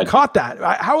don't know if you caught that.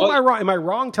 How am I wrong? Am I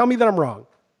wrong? Tell me that I'm wrong.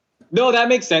 No, that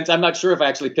makes sense. I'm not sure if I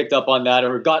actually picked up on that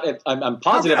or got it. I'm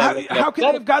positive. How could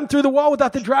they have gotten through the wall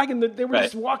without the dragon? They were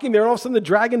just walking there, and all of a sudden the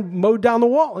dragon mowed down the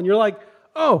wall, and you're like,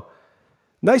 oh,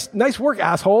 nice work,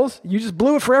 assholes. You just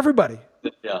blew it for everybody.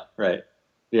 Yeah, right.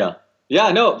 Yeah.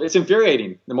 Yeah, no, it's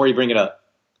infuriating the more you bring it up.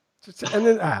 And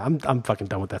then I'm fucking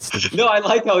done with that stupid. No, I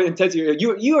like how intense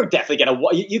you are definitely gonna.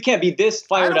 You can't be this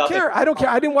fired up. I don't care.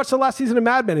 I didn't watch the last season of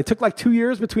Mad Men. It took like 2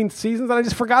 years between seasons, and I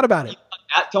just forgot about it.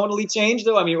 That totally changed,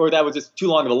 though. I mean, or that was just too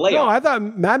long of a layoff. No, I thought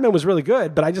Mad Men was really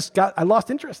good, but I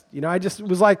lost interest. You know, I just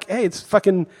was like, hey, it's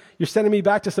fucking. You're sending me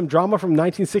back to some drama from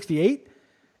 1968,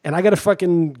 and I got to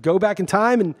fucking go back in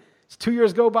time, and it's 2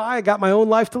 years go by. I got my own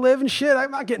life to live and shit.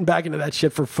 I'm not getting back into that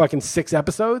shit for fucking 6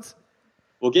 episodes.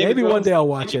 Well, maybe one day I'll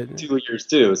watch it. 2 years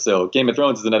too. So Game of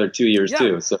Thrones is another 2 years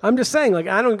too. So I'm just saying, like,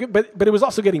 I don't. But it was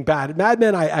also getting bad. Mad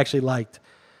Men I actually liked.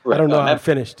 Right. I don't know how it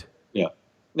finished. Yeah.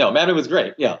 No, Mad Men was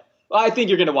great. Yeah. Well, I think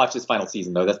you're going to watch this final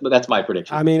season though. That's my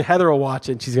prediction. I mean, Heather will watch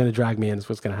it. And she's going to drag me in. Is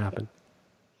what's going to happen.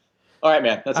 All right,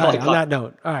 man. That's all right, on that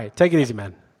note. All right, take it easy,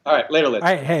 man. All right, later, Liz. All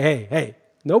right, hey.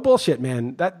 No bullshit,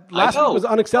 man. That last week was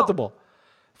unacceptable.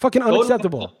 Fucking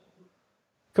unacceptable.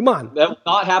 Come on. That will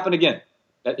not happen again.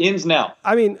 That ends now.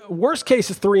 I mean, worst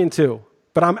case is 3-2,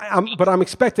 but I'm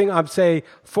expecting. I'd say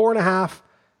 4.5,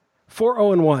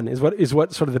 4-0-1 is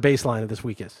what sort of the baseline of this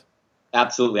week is.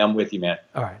 Absolutely, I'm with you, man.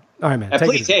 All right, man. And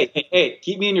please, hey,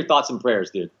 keep me in your thoughts and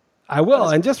prayers, dude. I will,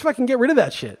 and just fucking get rid of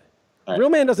that shit. Right. Real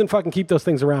man doesn't fucking keep those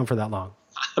things around for that long.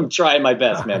 I'm trying my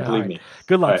best, man. Believe me.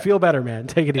 Good luck. Feel better, man.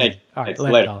 Take it easy. All right,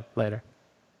 later.